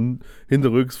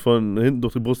hinterrücks von hinten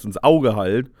durch die Brust ins Auge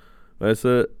halt, weißt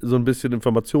du, so ein bisschen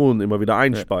Informationen immer wieder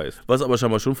einspeist. Ja. Was aber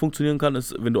scheinbar schon funktionieren kann,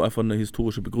 ist, wenn du einfach eine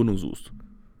historische Begründung suchst.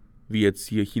 Wie jetzt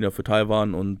hier China für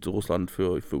Taiwan und Russland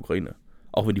für Ukraine.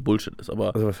 Auch wenn die Bullshit ist,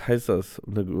 aber. Also was heißt das?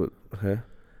 Hä?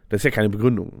 Das ist ja keine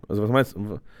Begründung. Also was meinst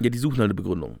du? Ja, die suchen halt eine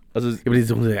Begründung. Also, ja, aber die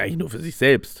suchen sie ja eigentlich nur für sich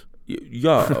selbst.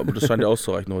 Ja, aber das scheint ja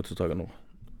auszureichen heutzutage noch.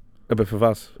 Aber für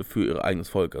was? Für ihr eigenes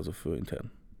Volk, also für intern.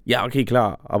 Ja, okay,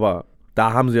 klar. Aber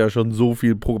da haben sie ja schon so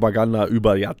viel Propaganda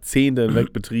über Jahrzehnte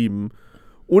hinweg betrieben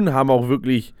und haben auch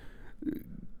wirklich,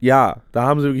 ja, da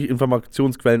haben sie wirklich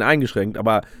Informationsquellen eingeschränkt.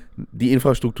 Aber die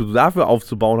Infrastruktur dafür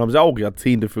aufzubauen, haben sie auch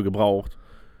Jahrzehnte für gebraucht.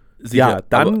 Sicher, ja,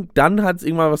 dann hat es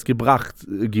irgendwann was gebracht,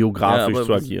 geografisch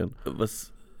zu agieren.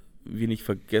 Was wir nicht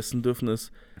vergessen dürfen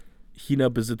ist, China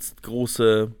besitzt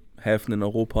große Häfen in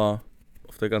Europa,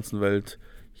 auf der ganzen Welt.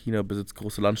 China besitzt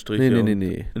große Landstriche und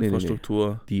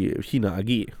Infrastruktur. Die China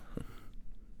AG.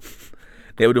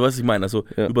 Ja, aber du weißt, was ich meine. Also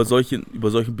über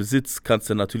solchen Besitz kannst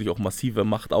du natürlich auch massive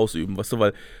Macht ausüben. Weißt du,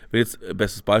 weil, wenn jetzt,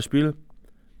 bestes Beispiel,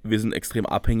 wir sind extrem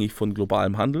abhängig von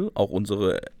globalem Handel, auch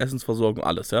unsere Essensversorgung,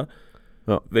 alles, ja.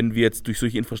 Ja. Wenn wir jetzt durch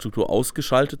solche Infrastruktur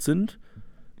ausgeschaltet sind,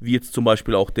 wie jetzt zum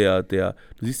Beispiel auch du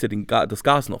siehst ja das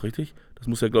Gas noch, richtig? Das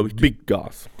muss ja, glaube ich,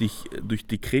 durch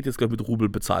Dekret jetzt, glaube ich, mit Rubel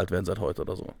bezahlt werden seit heute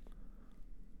oder so.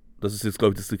 Das ist jetzt,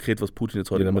 glaube ich, das Dekret, was Putin jetzt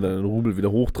heute macht. Damit er den Rubel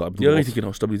wieder hochtreibt. Ja, richtig,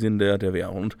 genau. Stabilisieren der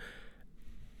Währung. Und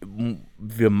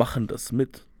wir machen das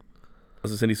mit.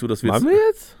 Also es ist ja nicht so, dass wir Machen wir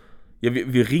jetzt? Ja,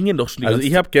 wir ringen doch schon die Also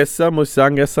ich habe gestern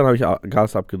habe ich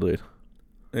Gas abgedreht.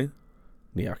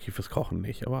 Nee, okay, fürs Kochen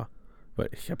nicht, aber... Weil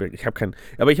ich habe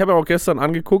ja auch gestern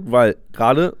angeguckt, weil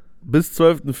gerade bis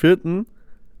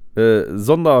 12.04.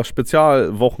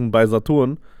 Sonderspezialwochen bei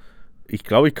Saturn. Ich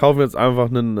glaube, ich kaufe mir jetzt einfach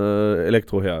einen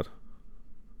Elektroherd.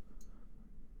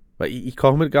 Weil ich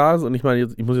koche mit Gas und ich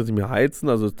meine, ich muss jetzt nicht mehr heizen,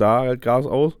 also ist da halt Gas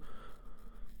aus.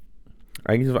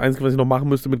 Eigentlich das Einzige, was ich noch machen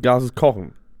müsste mit Gas, ist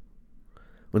kochen.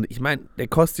 Und ich meine, der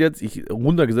kostet jetzt,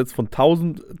 runtergesetzt von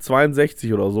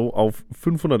 1062 oder so auf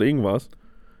 500 irgendwas.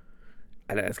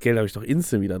 Alter, das Geld habe ich doch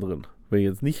instant wieder drin, wenn ich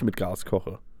jetzt nicht mit Gas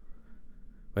koche.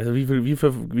 Weißt du,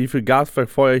 wie viel Gas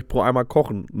verfeuere ich pro einmal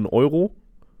kochen? 1 Euro?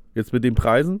 Jetzt mit den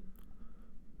Preisen?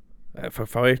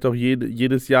 Verfeuere ich doch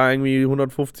jedes Jahr irgendwie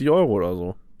 150 Euro oder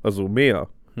so. Also mehr.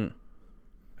 Da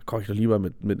koche ich doch lieber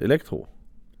mit Elektro.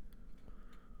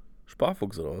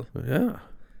 Sparfuchs oder was? Ja.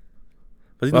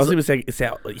 Was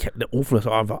Der Ofen ist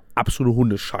auch einfach absolute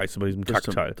Hundescheiße bei diesem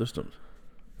Kackteil. Das stimmt.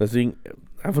 Deswegen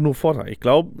einfach nur Vorteil. Ich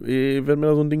glaube, ich werde mir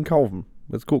da so ein Ding kaufen.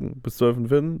 Jetzt gucken. Bis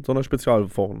 12.04.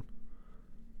 Sonderspezialwochen.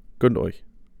 Gönnt euch.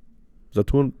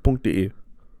 Saturn.de.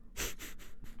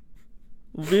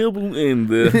 Werbung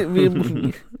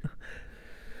Ende.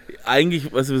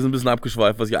 Eigentlich, weißt du, wir sind ein bisschen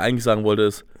abgeschweift. Was ich eigentlich sagen wollte,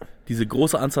 ist, diese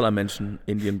große Anzahl an Menschen,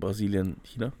 Indien, Brasilien,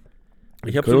 China.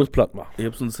 Ich habe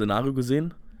so ein Szenario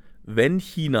gesehen, wenn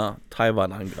China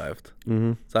Taiwan angreift,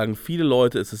 sagen viele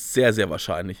Leute, es ist sehr, sehr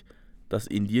wahrscheinlich, dass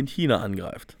Indien China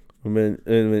angreift. Und wenn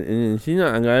Indien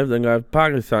China angreift, dann greift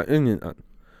Pakistan Indien an.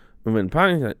 Und wenn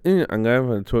Pakistan Indien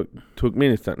angreift, dann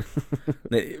Turkmenistan.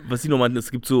 Nee, was ich noch meinte, es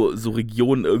gibt so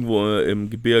Regionen irgendwo im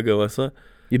Gebirge, weißt du?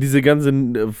 Ja, diese ganze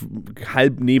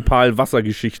halb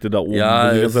Nepal-Wassergeschichte da oben, Ja, wo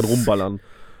sie die ganze Zeit rumballern.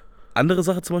 Andere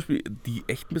Sache zum Beispiel, die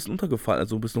echt ein bisschen runtergefallen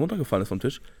ist vom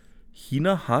Tisch.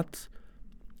 China hat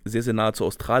sehr, sehr nahe zu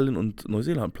Australien und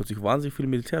Neuseeland plötzlich wahnsinnig viele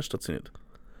Militär stationiert.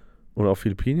 Oder auf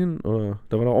Philippinen? Oder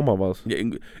da war doch auch mal was. Ja,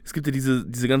 es gibt ja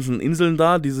diese ganzen Inseln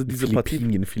da, diese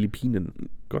Philippinen.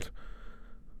 Gott.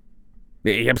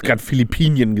 Nee, ich hab's gerade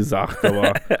Philippinen gesagt,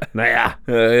 aber naja.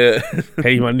 Hätte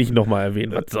ich mal nicht nochmal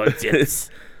erwähnt. Was soll's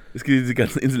jetzt? Es gibt diese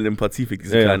ganzen Inseln im Pazifik,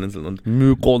 diese kleinen Inseln. Und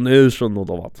Mykonesien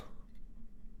oder was?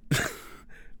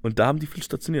 Und da haben die viel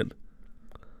stationiert.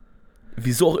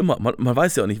 Wieso auch immer. Man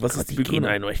weiß ja auch nicht, was ist die Begründung. Die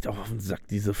gehen einem echt auf den Sack,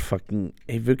 diese fucking...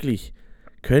 Ey, wirklich.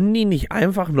 Können die nicht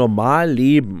einfach normal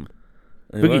leben?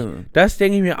 Wirklich. Das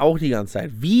denke ich mir auch die ganze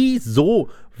Zeit. Wieso?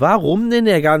 Warum denn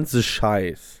der ganze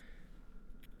Scheiß?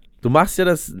 Du machst ja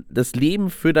das Leben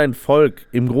für dein Volk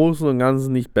im Großen und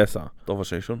Ganzen nicht besser. Doch,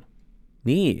 wahrscheinlich schon.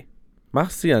 Nee,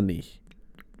 machst du ja nicht.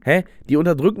 Hä? Die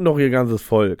unterdrücken doch ihr ganzes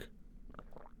Volk.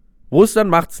 Russland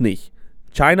macht's nicht.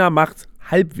 China macht's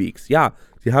halbwegs. Ja,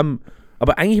 sie haben...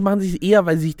 Aber eigentlich machen sie es eher,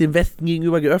 weil sie sich dem Westen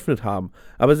gegenüber geöffnet haben.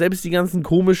 Aber selbst die ganzen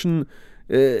komischen,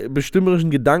 bestimmerischen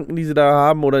Gedanken, die sie da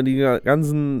haben, oder die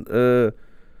ganzen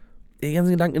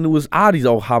Gedanken in den USA, die sie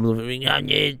auch haben, so wie, ja,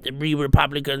 nee, the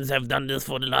Republicans have done this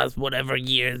for the last whatever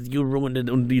years, you ruined it.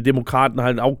 Und die Demokraten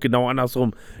halt auch genau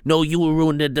andersrum. No, you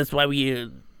ruined it, that's why we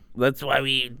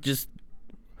just...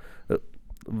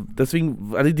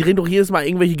 Deswegen, also die drehen doch jedes Mal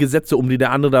irgendwelche Gesetze um, die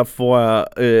der andere da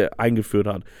vorher eingeführt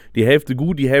hat. Die Hälfte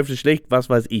gut, die Hälfte schlecht, was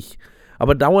weiß ich.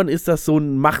 Aber dauernd ist das so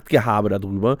ein Machtgehabe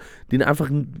darüber, denen einfach,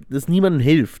 das niemandem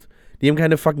hilft. Die haben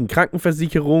keine fucking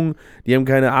Krankenversicherung, die haben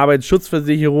keine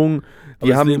Arbeitsschutzversicherung,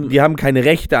 die haben keine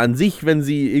Rechte an sich, wenn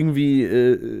sie irgendwie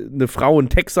eine Frau in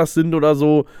Texas sind oder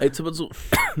so. Jetzt aber so,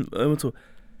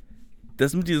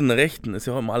 das mit diesen Rechten ist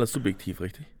ja auch immer alles subjektiv,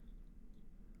 richtig?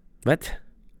 Was?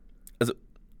 Also,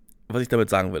 was ich damit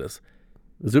sagen will, ist...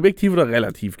 Subjektiv oder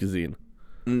relativ gesehen?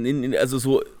 Also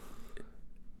so...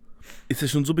 Ist ja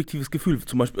schon ein subjektives Gefühl.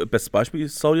 Zum Beispiel, bestes Beispiel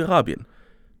ist Saudi-Arabien.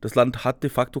 Das Land hat de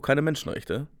facto keine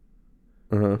Menschenrechte.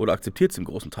 Aha. Oder akzeptiert es im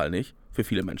großen Teil nicht. Für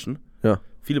viele Menschen. Ja.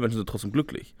 Viele Menschen sind trotzdem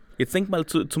glücklich. Jetzt denk mal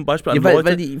zum Beispiel an ja,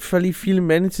 Leute... Weil die vielen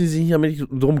Menschen sich damit nicht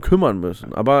drum kümmern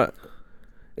müssen. Aber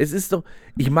es ist doch...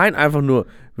 Ich meine einfach nur,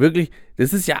 wirklich,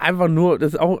 das ist ja einfach nur...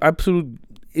 Das ist auch absolut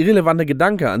irrelevanter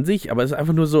Gedanke an sich. Aber es ist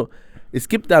einfach nur so... Es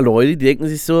gibt da Leute, die denken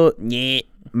sich so... Nee,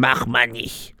 mach mal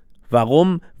nicht.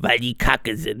 Warum? Weil die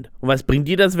Kacke sind. Und was bringt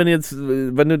dir das, wenn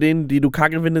du denen, die du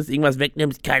Kacke findest, irgendwas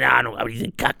wegnimmst? Keine Ahnung, aber die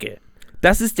sind Kacke.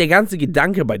 Das ist der ganze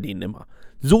Gedanke bei denen immer.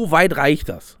 So weit reicht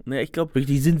das. Nee, ich glaube...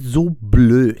 Die sind so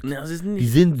blöd. Nee, die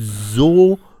sind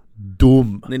so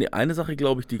dumm. Nee, eine Sache,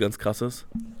 glaube ich, die ganz krass ist.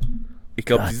 Ich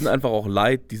glaube, die sind einfach auch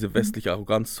leid, diese westliche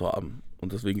Arroganz zu haben.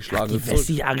 Und deswegen schlagen sie die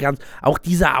westliche Arroganz. Auch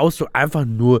dieser Ausdruck, einfach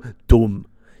nur dumm.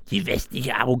 Die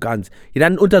westliche Arroganz. Ja,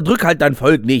 dann unterdrück halt dein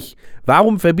Volk nicht.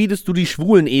 Warum verbietest du die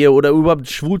Schwulen-Ehe oder überhaupt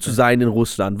schwul zu sein in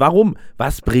Russland? Warum?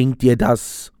 Was bringt dir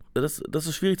das? Das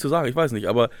ist schwierig zu sagen, ich weiß nicht.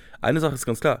 Aber eine Sache ist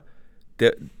ganz klar.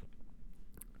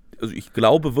 Also ich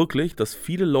glaube wirklich, dass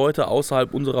viele Leute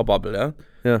außerhalb unserer Bubble,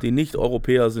 die nicht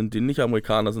Europäer sind, die nicht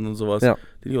Amerikaner sind und sowas,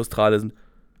 die nicht Australier sind,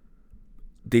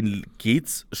 denen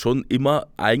geht's schon immer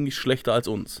eigentlich schlechter als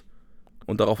uns.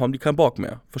 Und darauf haben die keinen Bock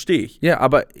mehr. Verstehe ich. Ja,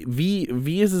 aber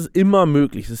wie ist es immer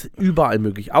möglich? Es ist überall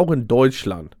möglich, auch in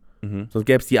Deutschland. Sonst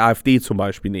gäbe es die AfD zum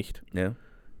Beispiel nicht. Ja.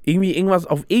 Irgendwie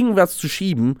auf irgendwas zu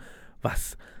schieben,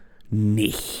 was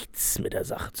nichts mit der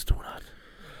Sache zu tun hat.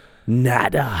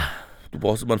 Nada. Du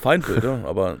brauchst immer ein Feindbild,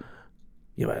 aber...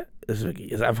 Ja, aber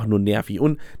ist einfach nur nervig.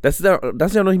 Und das ist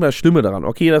ja noch nicht mal das Schlimme daran.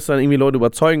 Okay, dass du dann irgendwie Leute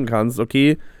überzeugen kannst,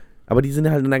 okay, aber die sind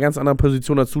halt in einer ganz anderen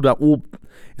Position als du da oben.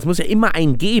 Es muss ja immer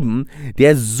einen geben,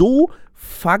 der so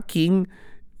fucking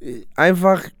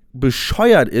einfach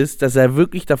bescheuert ist, dass er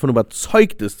wirklich davon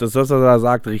überzeugt ist, dass das, was er da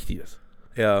sagt, richtig ist.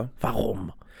 Ja.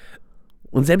 Warum?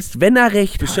 Und selbst wenn er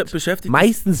recht hat,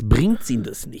 meistens bringt ihm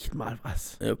das nicht mal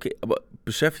was. Ja, okay, aber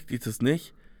beschäftigt dich das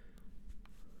nicht?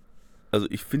 Also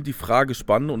ich finde die Frage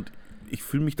spannend und ich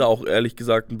fühle mich da auch ehrlich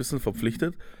gesagt ein bisschen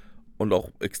verpflichtet und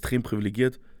auch extrem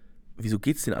privilegiert. Wieso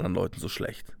geht es den anderen Leuten so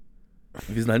schlecht?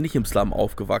 Wir sind halt nicht im Slum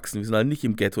aufgewachsen, wir sind halt nicht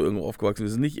im Ghetto irgendwo aufgewachsen, wir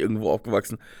sind nicht irgendwo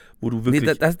aufgewachsen, wo du wirklich...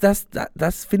 Nee,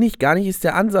 das finde ich gar nicht ist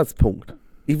der Ansatzpunkt.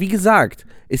 Wie gesagt,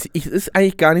 es ist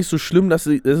eigentlich gar nicht so schlimm, dass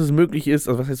es möglich ist,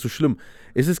 also was heißt so schlimm?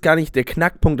 Es ist gar nicht der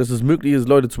Knackpunkt, dass es möglich ist,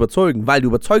 Leute zu überzeugen, weil du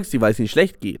überzeugst sie, weil es ihnen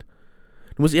schlecht geht.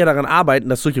 Du musst eher daran arbeiten,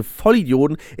 dass solche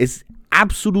Vollidioten es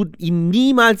absolut ihnen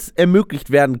niemals ermöglicht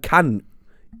werden kann,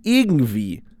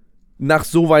 irgendwie nach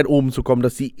so weit oben zu kommen,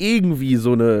 dass sie irgendwie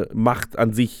so eine Macht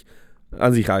an sich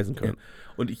reißen können.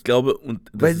 Ja. Und ich glaube...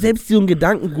 weil selbst so einen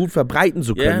Gedanken gut verbreiten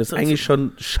zu können, ist eigentlich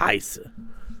schon scheiße.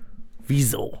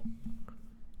 Wieso?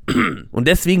 Und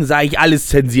deswegen sage ich alles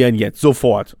zensieren jetzt,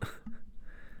 sofort.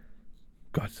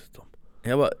 Gott, ist dumm.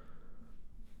 Ja, aber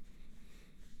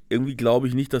irgendwie glaube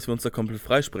ich nicht, dass wir uns da komplett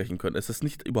freisprechen können. Es ist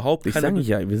nicht überhaupt keine... Ich sage nicht,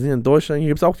 ja, wir sind in Deutschland, hier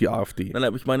gibt es auch die AfD. Nein,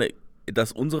 aber ich meine,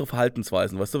 dass unsere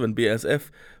Verhaltensweisen, weißt du, wenn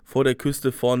BASF vor der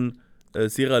Küste von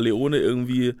Sierra Leone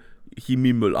irgendwie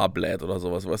Chemiemüll ablädt oder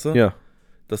sowas, weißt du? Ja.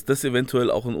 Dass das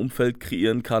eventuell auch ein Umfeld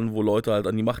kreieren kann, wo Leute halt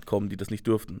an die Macht kommen, die das nicht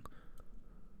dürften.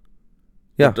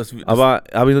 Ja, aber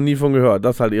habe ich noch nie von gehört.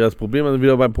 Das ist halt eher das Problem. Also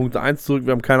wieder beim Punkt 1 zurück,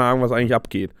 wir haben keine Ahnung, was eigentlich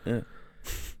abgeht. Ja.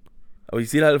 Aber ich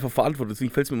sehe halt einfach Verantwortung,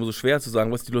 deswegen fällt es mir immer so schwer zu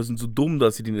sagen, was die Leute sind so dumm,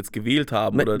 dass sie den jetzt gewählt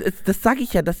haben. Oder das sage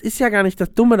ich ja, das ist ja gar nicht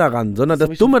das Dumme daran, sondern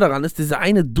das Dumme daran ist, dass dieser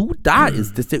eine Dude da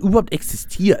ist, dass der überhaupt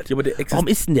existiert. Ja, aber warum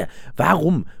ist denn der?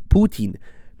 Warum? Putin.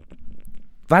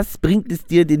 Was bringt es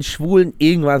dir, den Schwulen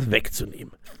irgendwas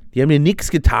wegzunehmen? Die haben dir nichts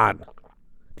getan.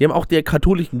 Die haben auch der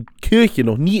katholischen Kirche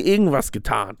noch nie irgendwas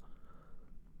getan.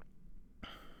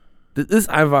 Das ist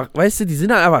einfach, weißt du, die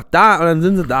sind halt einfach da und dann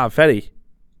sind sie da, fertig.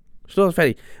 Schluss,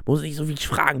 fertig. Muss nicht so viele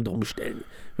Fragen drum stellen.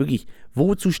 Wirklich,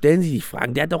 wozu stellen sie die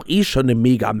Fragen? Der hat doch eh schon eine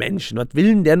Mega-Menschen. Was will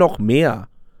denn der noch mehr?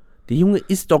 Der Junge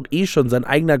ist doch eh schon sein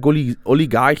eigener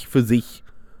Oligarch für sich.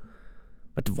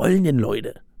 Was wollen denn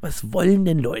Leute? Was wollen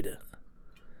denn Leute?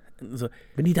 Also,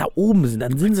 wenn die da oben sind,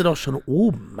 dann sind sie doch schon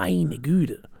oben. Meine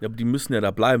Güte. Ja, aber die müssen ja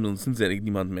da bleiben, sonst sind sie ja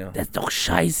niemand mehr. Das ist doch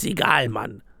scheißegal,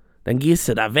 Mann. Dann gehst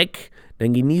du da weg,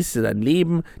 dann genießt du dein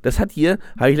Leben. Das hat hier,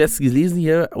 habe ich letztens gelesen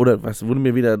hier, oder was wurde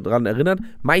mir wieder dran erinnert,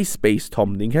 MySpace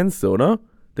Tom, den kennst du, oder?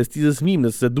 Das ist dieses Meme,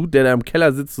 das ist der Dude, der da im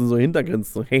Keller sitzt und so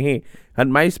hintergrinst, so hehe, hat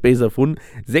MySpace erfunden,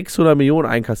 600 Millionen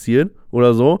einkassiert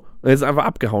oder so und ist einfach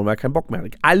abgehauen, weil er keinen Bock mehr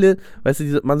hat. Alle, weißt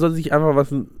du, man soll sich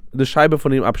einfach eine Scheibe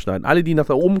von dem abschneiden. Alle, die nach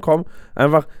da oben kommen,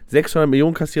 einfach 600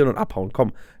 Millionen kassieren und abhauen.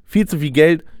 Komm, viel zu viel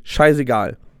Geld,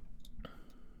 scheißegal.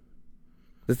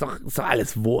 Das ist doch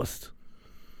alles Wurst.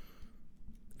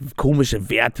 Komische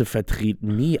Werte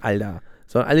vertreten. Nee, Alter.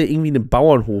 Sollen alle irgendwie einen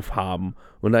Bauernhof haben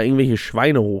und da irgendwelche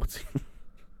Schweine hochziehen.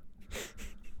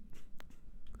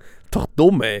 Doch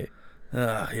dumm, ey.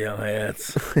 Ach ja,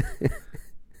 jetzt.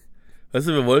 Weißt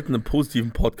du, wir wollten einen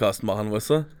positiven Podcast machen, weißt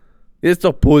du? Ist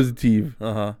doch positiv.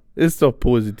 Aha. Ist doch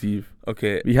positiv.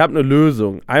 Okay. Ich habe eine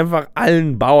Lösung. Einfach allen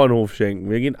einen Bauernhof schenken.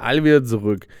 Wir gehen alle wieder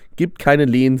zurück. Gibt keine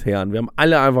Lehnsherren. Wir haben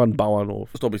alle einfach einen Bauernhof.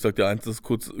 Stopp, ich sag dir eins, das ist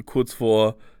kurz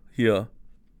vor hier.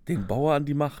 Den Bauer an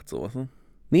die Macht, sowas, ne?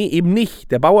 Nee, eben nicht.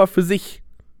 Der Bauer für sich.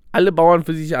 Alle Bauern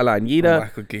für sich allein. Jeder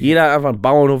einfach einen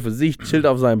Bauernhof für sich, chillt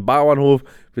auf seinem Bauernhof.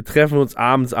 Wir treffen uns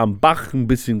abends am Bach, ein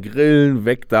bisschen grillen,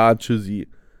 weg da, tschüssi.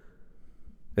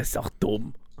 Das ist doch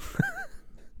dumm.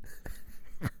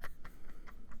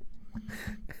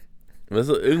 Weißt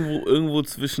du, irgendwo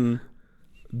zwischen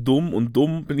dumm und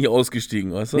dumm bin ich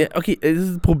ausgestiegen, weißt du? Ja, okay, das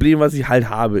ist ein Problem, was ich halt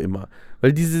habe immer.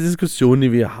 Weil diese Diskussion,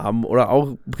 die wir haben, oder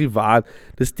auch privat,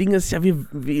 das Ding ist ja,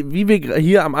 wie wir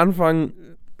hier am Anfang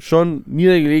schon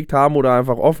niedergelegt haben oder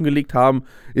einfach offengelegt haben,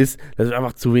 ist, dass wir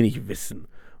einfach zu wenig wissen.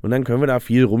 Und dann können wir da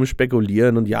viel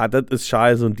rumspekulieren und ja, das ist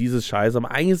scheiße und dieses scheiße.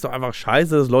 Aber eigentlich ist doch einfach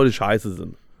scheiße, dass Leute scheiße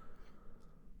sind.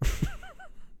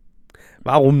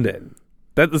 Warum denn?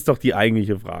 Das ist doch die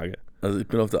eigentliche Frage. Also ich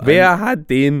bin auf der Wer hat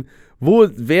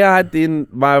denen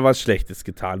mal was Schlechtes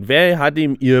getan? Wer hat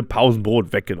ihm ihr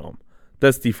Pausenbrot weggenommen?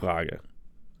 Das ist die Frage.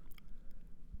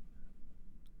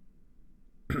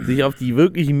 Sich auf die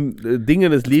wirklichen Dinge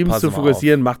des Lebens zu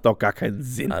fokussieren, macht doch gar keinen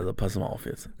Sinn. Also pass mal auf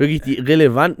jetzt. Wirklich, die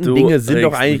relevanten Dinge sind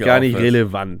doch eigentlich gar nicht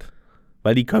relevant.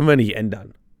 Weil die können wir nicht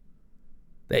ändern.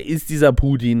 Da ist dieser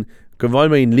Putin,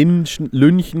 Wollen wir ihn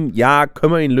lynchen? Ja,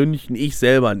 können wir ihn lynchen? Ich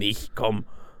selber nicht. Komm,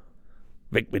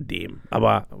 weg mit dem.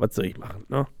 Aber was soll ich machen,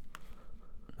 ne?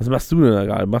 Was machst du denn da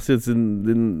gerade? Machst du jetzt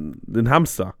den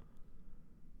Hamster?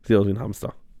 Sieht aus wie ein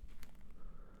Hamster.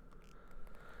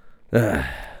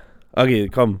 Okay,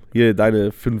 komm, hier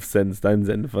deine 5 Cent, deinen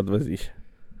Senf, was weiß ich.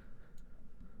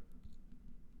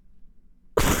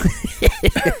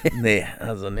 Nee.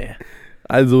 Also, nee.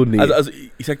 Also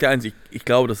ich sag dir eins, ich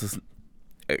glaube, das ist.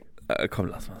 Komm,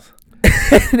 lass mal's.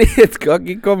 Nee, jetzt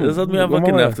komm. Das hat mir einfach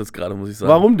genervt jetzt gerade, muss ich sagen.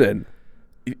 Warum denn?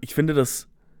 Ich finde das.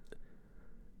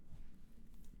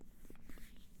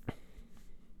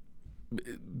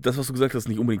 Das, was du gesagt hast, ist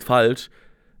nicht unbedingt falsch.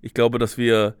 Ich glaube, dass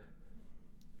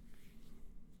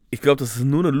es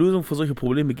nur eine Lösung für solche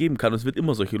Probleme geben kann. Und es wird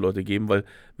immer solche Leute geben, weil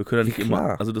wir können ja nicht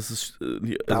immer. Also, das ist.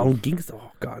 Darum ging es doch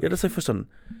auch gar nicht. Ja, das habe ich verstanden.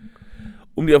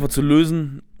 Um die einfach zu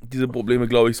lösen, diese Probleme,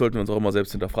 glaube ich, sollten wir uns auch immer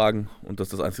selbst hinterfragen. Und das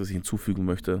ist das Einzige, was ich hinzufügen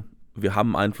möchte. Wir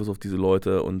haben Einfluss auf diese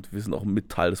Leute und wir sind auch mit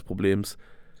Teil des Problems.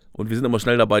 Und wir sind immer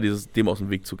schnell dabei, dem aus dem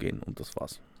Weg zu gehen. Und das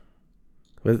war's.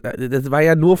 Das war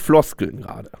ja nur Floskeln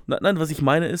gerade. Nein, was ich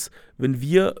meine ist, wenn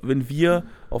wir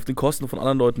auf den Kosten von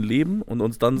anderen Leuten leben und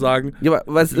uns dann sagen... Ja, aber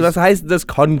was heißt das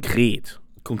konkret?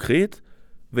 Konkret,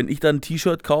 wenn ich dann ein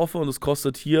T-Shirt kaufe und es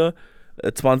kostet hier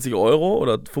 20 Euro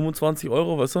oder 25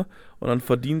 Euro, weißt du? Und dann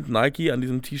verdient Nike an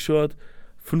diesem T-Shirt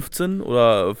 15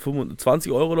 oder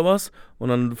 20 Euro oder was. Und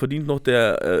dann verdient noch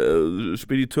der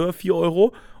Spediteur 4 Euro.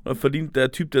 Und dann verdient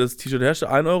der Typ, der das T-Shirt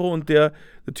herstellt, 1 Euro. Und der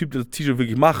Typ, der das T-Shirt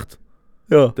wirklich macht,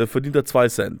 der verdient da 2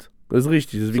 Cent. Das ist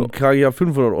richtig. Deswegen trage ich ja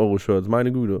 500 Euro Shirts,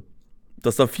 meine Güte.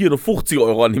 Dass da 450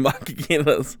 Euro an die Marke gehen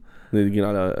ist. Ne, die gehen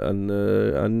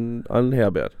alle an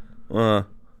Herbert. Ah.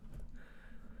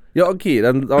 Ja, okay,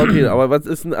 aber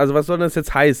was soll das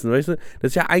jetzt heißen, weißt du? Das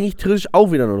ist ja eigentlich theoretisch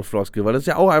auch wieder nur eine Floskel, weil das ist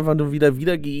ja auch einfach nur wieder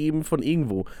wiedergegeben von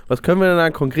irgendwo. Was können wir denn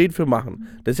da konkret für machen?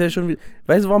 Das ist ja schon wieder,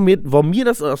 weißt du, warum mir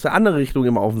das aus der anderen Richtung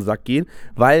immer auf den Sack geht?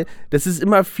 Weil das ist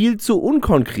immer viel zu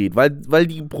unkonkret, weil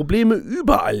die Probleme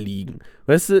überall liegen.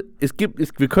 Weißt du,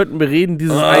 wir könnten bereden,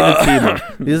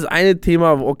 dieses eine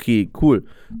Thema, okay, cool.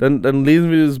 Dann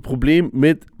lesen wir dieses Problem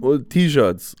mit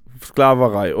T-Shirts.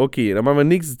 Sklaverei, okay, dann machen wir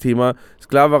nächstes Thema,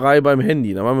 Sklaverei beim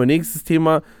Handy, dann machen wir nächstes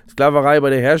Thema, Sklaverei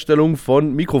bei der Herstellung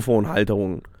von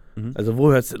Mikrofonhalterungen. Also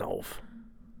wo hört es denn auf?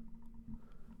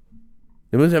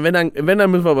 Wir müssen ja, wenn dann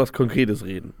müssen wir was Konkretes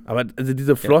reden. Aber also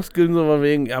diese Floskeln so von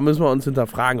wegen, ja, müssen wir uns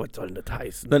hinterfragen, was soll denn das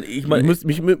heißen? Nein, ich meine,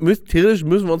 theoretisch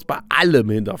müssen wir uns bei allem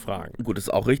hinterfragen. Gut, das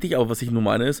ist auch richtig, aber was ich nur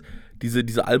meine ist,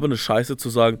 diese alberne Scheiße zu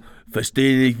sagen,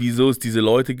 verstehe nicht, wieso es diese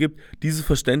Leute gibt, dieses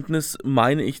Verständnis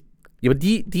meine ich. Ja, aber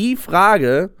die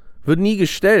Frage wird nie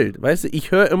gestellt. Weißt du, ich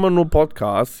höre immer nur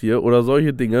Podcasts hier oder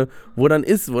solche Dinge, wo dann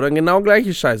genau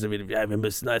gleiche Scheiße wird. Ja, wir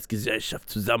müssen als Gesellschaft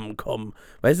zusammenkommen.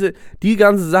 Weißt du, die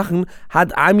ganzen Sachen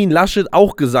hat Armin Laschet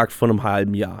auch gesagt vor einem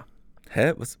halben Jahr.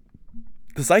 Hä? Was?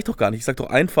 Das sag ich doch gar nicht. Ich sag doch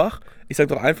einfach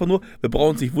nur, wir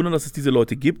brauchen uns nicht wundern, dass es diese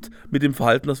Leute gibt mit dem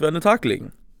Verhalten, das wir an den Tag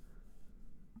legen.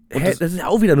 Das ist ja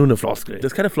auch wieder nur eine Floskel.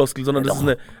 Das ist keine Floskel, sondern das ist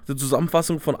eine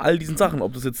Zusammenfassung von all diesen Sachen.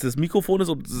 Ob das jetzt das Mikrofon ist,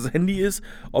 ob das das Handy ist,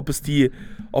 ob es der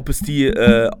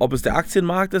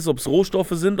Aktienmarkt ist, ob es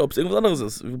Rohstoffe sind, ob es irgendwas anderes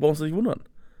ist. Wir brauchen uns nicht wundern.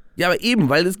 Ja, aber eben,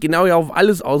 weil das genau ja auf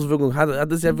alles Auswirkungen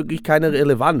hat es ja wirklich keine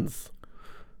Relevanz.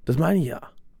 Das meine ich ja.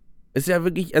 Ist ja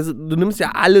wirklich, also du nimmst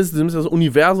ja alles, du nimmst das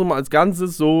Universum als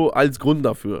Ganzes so als Grund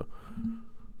dafür.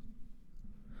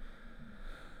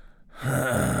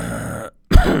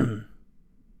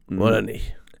 Oder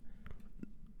nicht?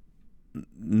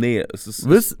 Nee, es ist...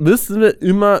 Müssen wir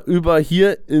immer über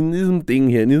hier, in diesem Ding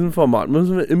hier, in diesem Format,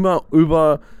 müssen wir immer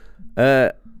über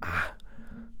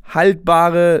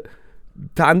haltbare,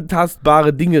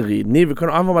 antastbare Dinge reden. Nee, wir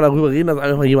können einfach mal darüber reden, dass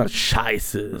einfach jemand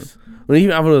scheiße ist. Und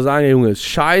nicht einfach nur sagen, der Junge ist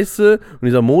scheiße und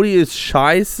dieser Modi ist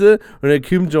scheiße und der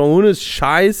Kim Jong-un ist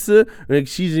scheiße und der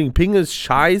Xi Jinping ist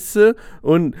scheiße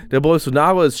und der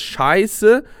Bolsonaro ist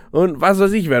scheiße und was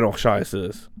weiß ich, wer noch scheiße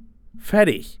ist.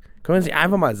 Fertig. Können wir es nicht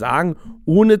einfach mal sagen,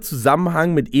 ohne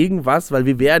Zusammenhang mit irgendwas, weil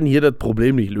wir werden hier das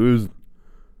Problem nicht lösen.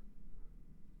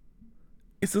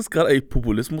 Ist das gerade eigentlich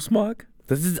Populismus, Marc?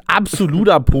 Das ist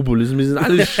absoluter Populismus. Die sind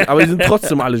alle aber die sind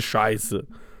trotzdem alle scheiße.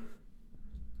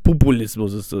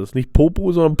 Populismus ist das. Nicht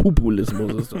Popo, sondern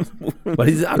Populismus ist das. Weil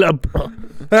die sind alle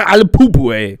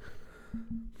Pupu, ey.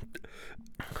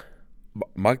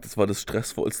 Marc, das war das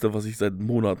Stressvollste, was ich seit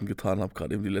Monaten getan habe,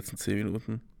 gerade eben die letzten 10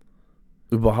 Minuten.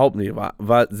 Überhaupt nicht.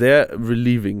 War sehr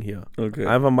relieving hier. Okay.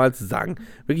 Einfach mal zu sagen.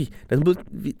 Wirklich,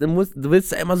 du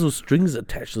willst ja immer so Strings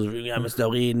attached. So, ja, müsst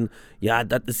ihr reden. Ja,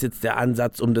 das ist jetzt der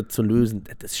Ansatz, um das zu lösen.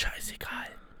 Das ist scheißegal.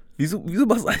 Wieso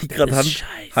machst du eigentlich gerade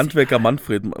Scheiße.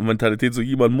 Handwerker-Manfred-Mentalität? So,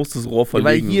 jemand muss das Rohr Weil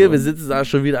verlegen. hier, oder? wir sitzen da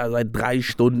schon wieder seit 3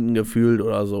 Stunden gefühlt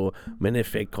oder so. Im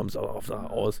Endeffekt kommt es auch auf Sache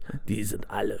aus, die sind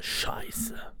alle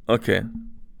scheiße. Okay.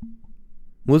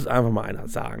 Muss einfach mal einer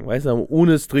sagen. Weißt du,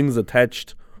 ohne Strings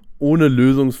attached, ohne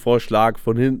Lösungsvorschlag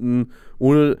von hinten,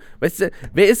 ohne. Weißt du,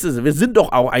 wer ist es? Wir sind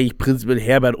doch auch eigentlich prinzipiell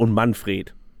Herbert und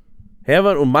Manfred.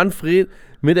 Herbert und Manfred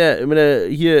mit der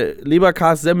hier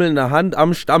Leberkassemmel in der Hand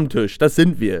am Stammtisch. Das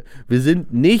sind wir. Wir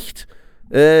sind nicht,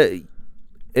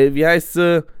 wie heißt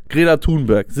sie? Greta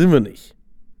Thunberg. Sind wir nicht.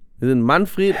 Wir sind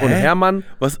Manfred und Hermann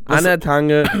an der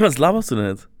Tange. Was laberst du denn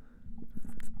jetzt?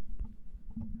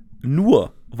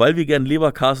 Nur, weil wir gern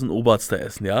Leberkassen und Oberster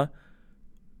essen, ja?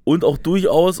 Und auch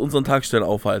durchaus unseren Tagstern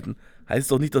aufhalten. Heißt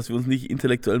doch nicht, dass wir uns nicht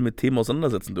intellektuell mit Themen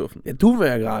auseinandersetzen dürfen. Ja, tun wir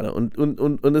ja gerade. Und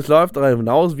es läuft darauf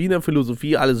hinaus, wie in der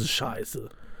Philosophie, alles ist scheiße.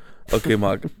 Okay,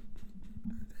 Marc.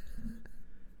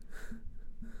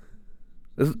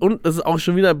 Das ist auch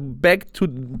schon wieder back to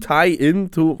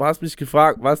tie-in. Du hast mich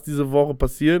gefragt, was diese Woche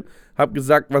passiert. Hab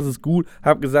gesagt, was ist gut.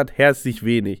 Hab gesagt, herzlich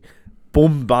wenig.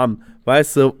 Bum, bam.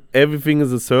 Weißt du, everything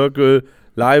is a circle.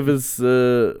 Life is,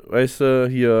 weißt du,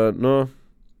 hier, ne?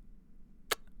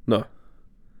 Ne.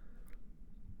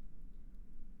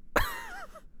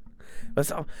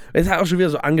 Es hat auch schon wieder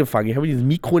so angefangen. Ich habe dieses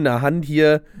Mikro in der Hand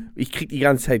hier. Ich krieg die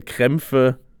ganze Zeit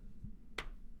Krämpfe.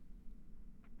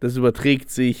 Das überträgt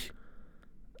sich.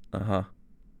 Aha.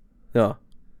 Ja.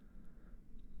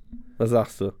 Was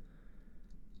sagst du?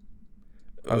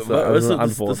 Hast du Weißt du, eine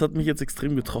Antwort? das hat mich jetzt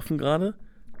extrem getroffen gerade.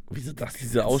 Wieso das?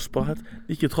 Diese Aussprache hat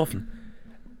nicht getroffen.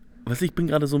 Weißt du, ich bin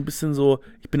gerade so ein bisschen so,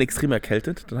 ich bin extrem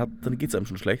erkältet, dann geht es einem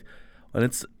schon schlecht. Und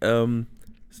jetzt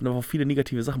sind aber auch viele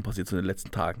negative Sachen passiert so in den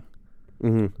letzten Tagen.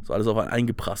 Mhm. So alles auf einen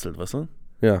eingeprasselt, weißt du?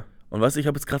 Ja. Und weißt du, ich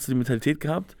habe jetzt gerade so die Mentalität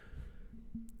gehabt,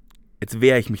 jetzt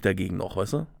wehre ich mich dagegen noch,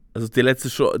 weißt du? Also der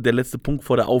letzte Punkt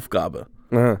vor der Aufgabe.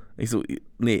 Aha. Ich so,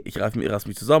 nee, ich reiß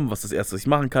mich zusammen, was das Erste, was ich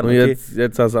machen kann. Und Okay.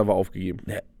 jetzt hast du aber aufgegeben.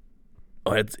 Nee.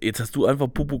 Aber jetzt hast du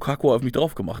einfach Pupu Kako auf mich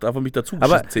drauf gemacht, einfach mich dazu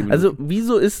Aber, geschissen, 10 Minuten. also,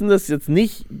 wieso ist denn das jetzt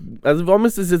nicht, also warum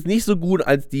ist das jetzt nicht so gut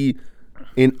als die,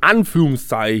 in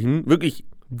Anführungszeichen, wirklich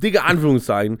dicke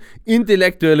Anführungszeichen,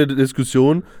 intellektuelle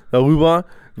Diskussion darüber,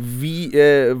 wie,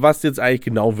 was jetzt eigentlich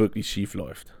genau wirklich schief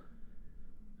läuft?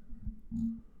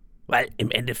 Weil im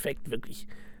Endeffekt wirklich,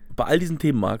 Bei all diesen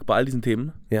Themen, Marc,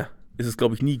 ja. ist es,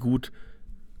 glaube ich, nie gut.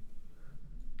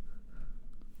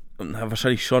 Na,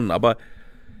 wahrscheinlich schon, aber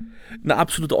eine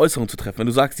absolute Äußerung zu treffen. Wenn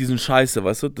du sagst, die sind scheiße,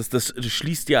 weißt du, das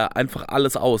schließt ja einfach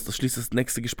alles aus. Das schließt das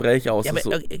nächste Gespräch aus. Ja, Das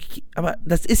aber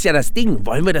das ist ja das Ding.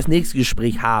 Wollen wir das nächste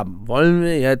Gespräch haben? Wollen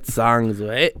wir jetzt sagen, so,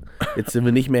 hey, jetzt sind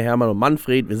wir nicht mehr Hermann und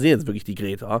Manfred, wir sind jetzt wirklich die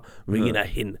Greta und wir gehen da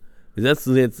hin. Wir setzen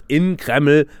uns jetzt in den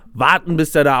Kreml, warten,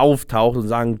 bis der da auftaucht und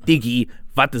sagen, Diggi,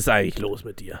 was ist eigentlich los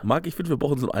mit dir? Marc, ich finde, wir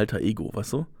brauchen so ein alter Ego,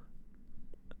 weißt du?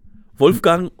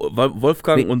 Wolfgang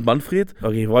Nee. und Manfred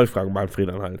Okay, Wolfgang und Manfred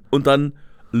dann halt. und dann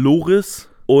Loris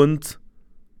und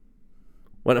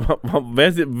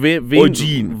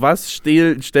Eugene. Was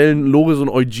stellen Loris und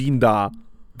Eugene dar?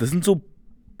 das sind so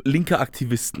linke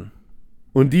Aktivisten.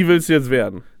 Und die willst du jetzt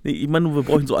werden? Nee, ich meine nur, wir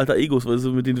brauchen so alter Egos, weil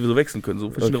mit denen wir so wechseln können,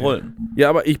 so verschiedene Okay. Rollen. Ja,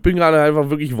 aber ich bin gerade einfach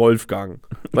wirklich Wolfgang.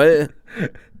 Weil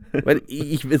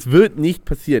es wird nicht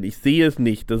passieren. Ich sehe es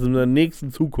nicht, dass in der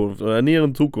nächsten Zukunft oder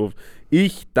näheren Zukunft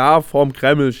ich da vorm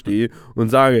Kreml stehe und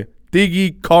sage,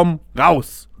 Diggi, komm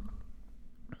raus.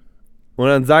 Und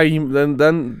dann sage ich ihm,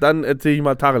 dann erzähle ich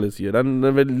mal Tacheles hier. Dann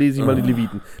lese ich mal die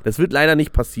Leviten. Das wird leider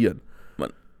nicht passieren.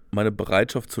 Meine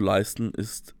Bereitschaft zu leisten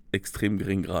ist extrem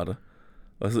gering gerade.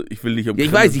 Weißt du, ich will nicht Ja,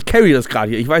 ich weiß, ich carry das gerade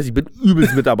hier. Ich weiß, ich bin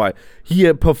übelst mit dabei.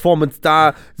 Hier, Performance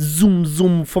da,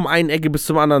 Zoom, vom einen Ecke bis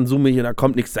zum anderen zoom ich und da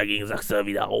kommt nichts dagegen. Sagst du,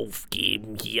 wieder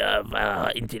aufgeben, hier,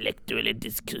 intellektuelle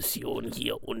Diskussion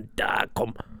hier und da,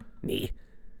 komm. Nee.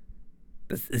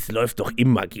 Läuft doch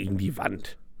immer gegen die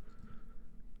Wand.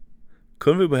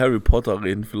 Können wir über Harry Potter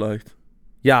reden vielleicht?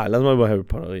 Ja, lass mal über Harry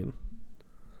Potter reden.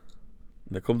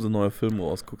 Da kommt so ein neuer Film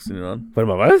raus, guckst du den an? Warte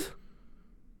mal, was?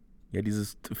 Ja,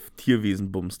 dieses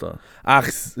Tierwesen-Bums da. Ach,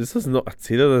 ist das noch,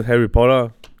 erzählt er das Harry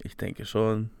Potter? Ich denke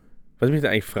schon. Was ich mich da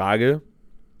eigentlich frage,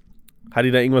 hat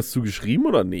die da irgendwas zu geschrieben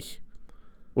oder nicht?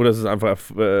 Oder ist es einfach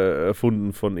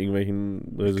erfunden von irgendwelchen Ich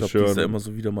glaube, Regisseuren? die ist ja immer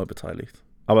so wieder mal beteiligt.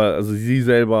 Aber also sie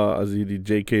selber, also die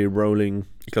J.K. Rowling.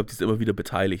 Ich glaube, die ist immer wieder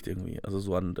beteiligt irgendwie. Also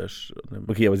so an der...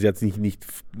 Okay, aber sie hat es nicht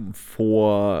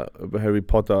vor Harry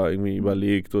Potter irgendwie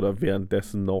überlegt oder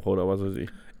währenddessen noch oder was weiß ich.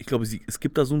 Ich glaube, es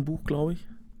gibt da so ein Buch, glaube ich.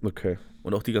 Okay.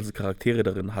 Und auch die ganzen Charaktere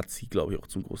darin hat sie, glaube ich, auch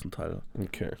zum großen Teil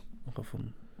Okay. auch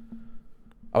erfunden.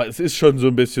 Aber es ist schon so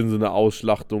ein bisschen so eine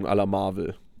Ausschlachtung à la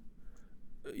Marvel.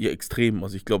 Ja, extrem.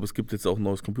 Also ich glaube, es gibt jetzt auch ein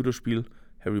neues Computerspiel.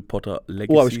 Harry Potter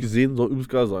Legacy. Oh, habe ich gesehen, soll übelst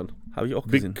geil sein. Habe ich auch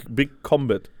gesehen. Big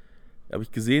Combat. Habe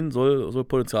ich gesehen, soll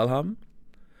Potenzial haben.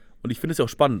 Und ich finde es ja auch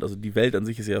spannend. Also die Welt an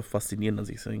sich ist ja faszinierend, an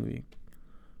sich ist ja irgendwie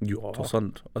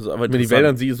interessant. Also, aber Die Welt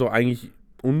an sich ist doch eigentlich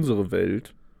unsere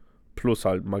Welt plus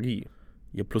halt Magie.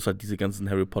 Ja, plus halt diese ganzen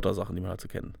Harry Potter Sachen, die man halt so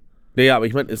kennt. Naja, aber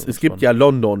ich meine, es gibt ja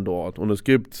London dort und es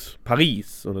gibt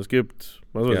Paris und es gibt,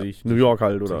 was weiß ich, New York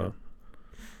halt oder.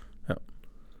 Ja.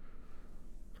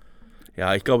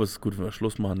 Ja, ich glaube, es ist gut, wenn wir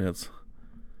Schluss machen jetzt.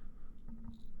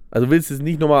 Also willst du es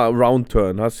nicht nochmal round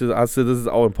turn? Hast du, das ist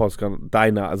auch im Podcast,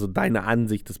 deine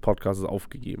Ansicht des Podcasts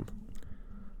aufgegeben?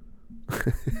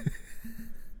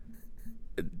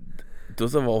 Du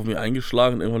hast aber auf mir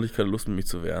eingeschlagen und irgendwann hatte ich keine Lust, mit mich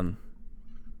zu wehren.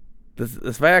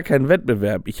 Das war ja kein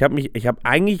Wettbewerb.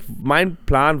 Mein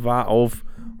Plan war, auf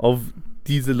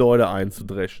diese Leute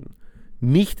einzudreschen.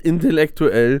 Nicht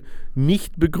intellektuell,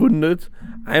 nicht begründet,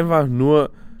 einfach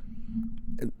nur,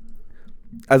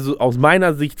 also aus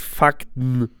meiner Sicht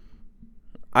Fakten,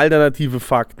 alternative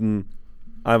Fakten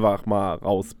einfach mal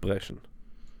rausbrechen.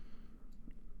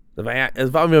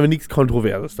 Es war mir nichts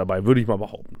Kontroverses dabei, würde ich mal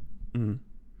behaupten. Mhm.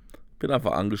 Bin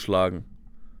einfach angeschlagen.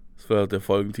 Das wäre der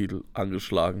Folgentitel,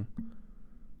 angeschlagen.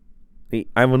 Nee,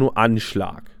 einfach nur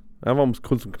Anschlag. Einfach um es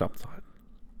kurz und knapp zu halten.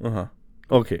 Aha.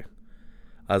 Okay.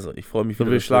 Also, ich freue mich So,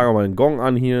 wir schlagen mal den Gong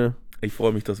an hier. Ich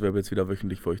freue mich, dass wir jetzt wieder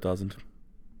wöchentlich für euch da sind.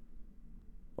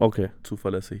 Okay.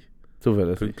 Zuverlässig.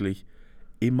 Pünktlich.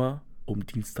 Immer um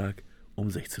Dienstag um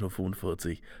 16.45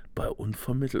 Uhr bei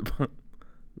Unvermittelbar.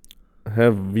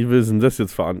 Hä, wie willst du denn das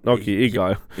jetzt verankern? Okay,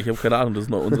 egal. Ich habe keine Ahnung, das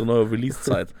ist unsere neue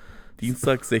Release-Zeit.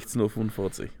 Dienstag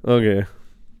 16.45 Uhr. Okay.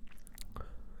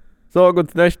 So,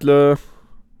 gutes Nächtle.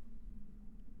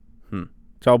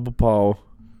 Ciao, Popau.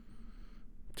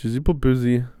 Tschüssi,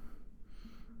 Popüssi.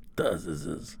 Das ist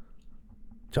es.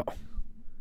 Ciao.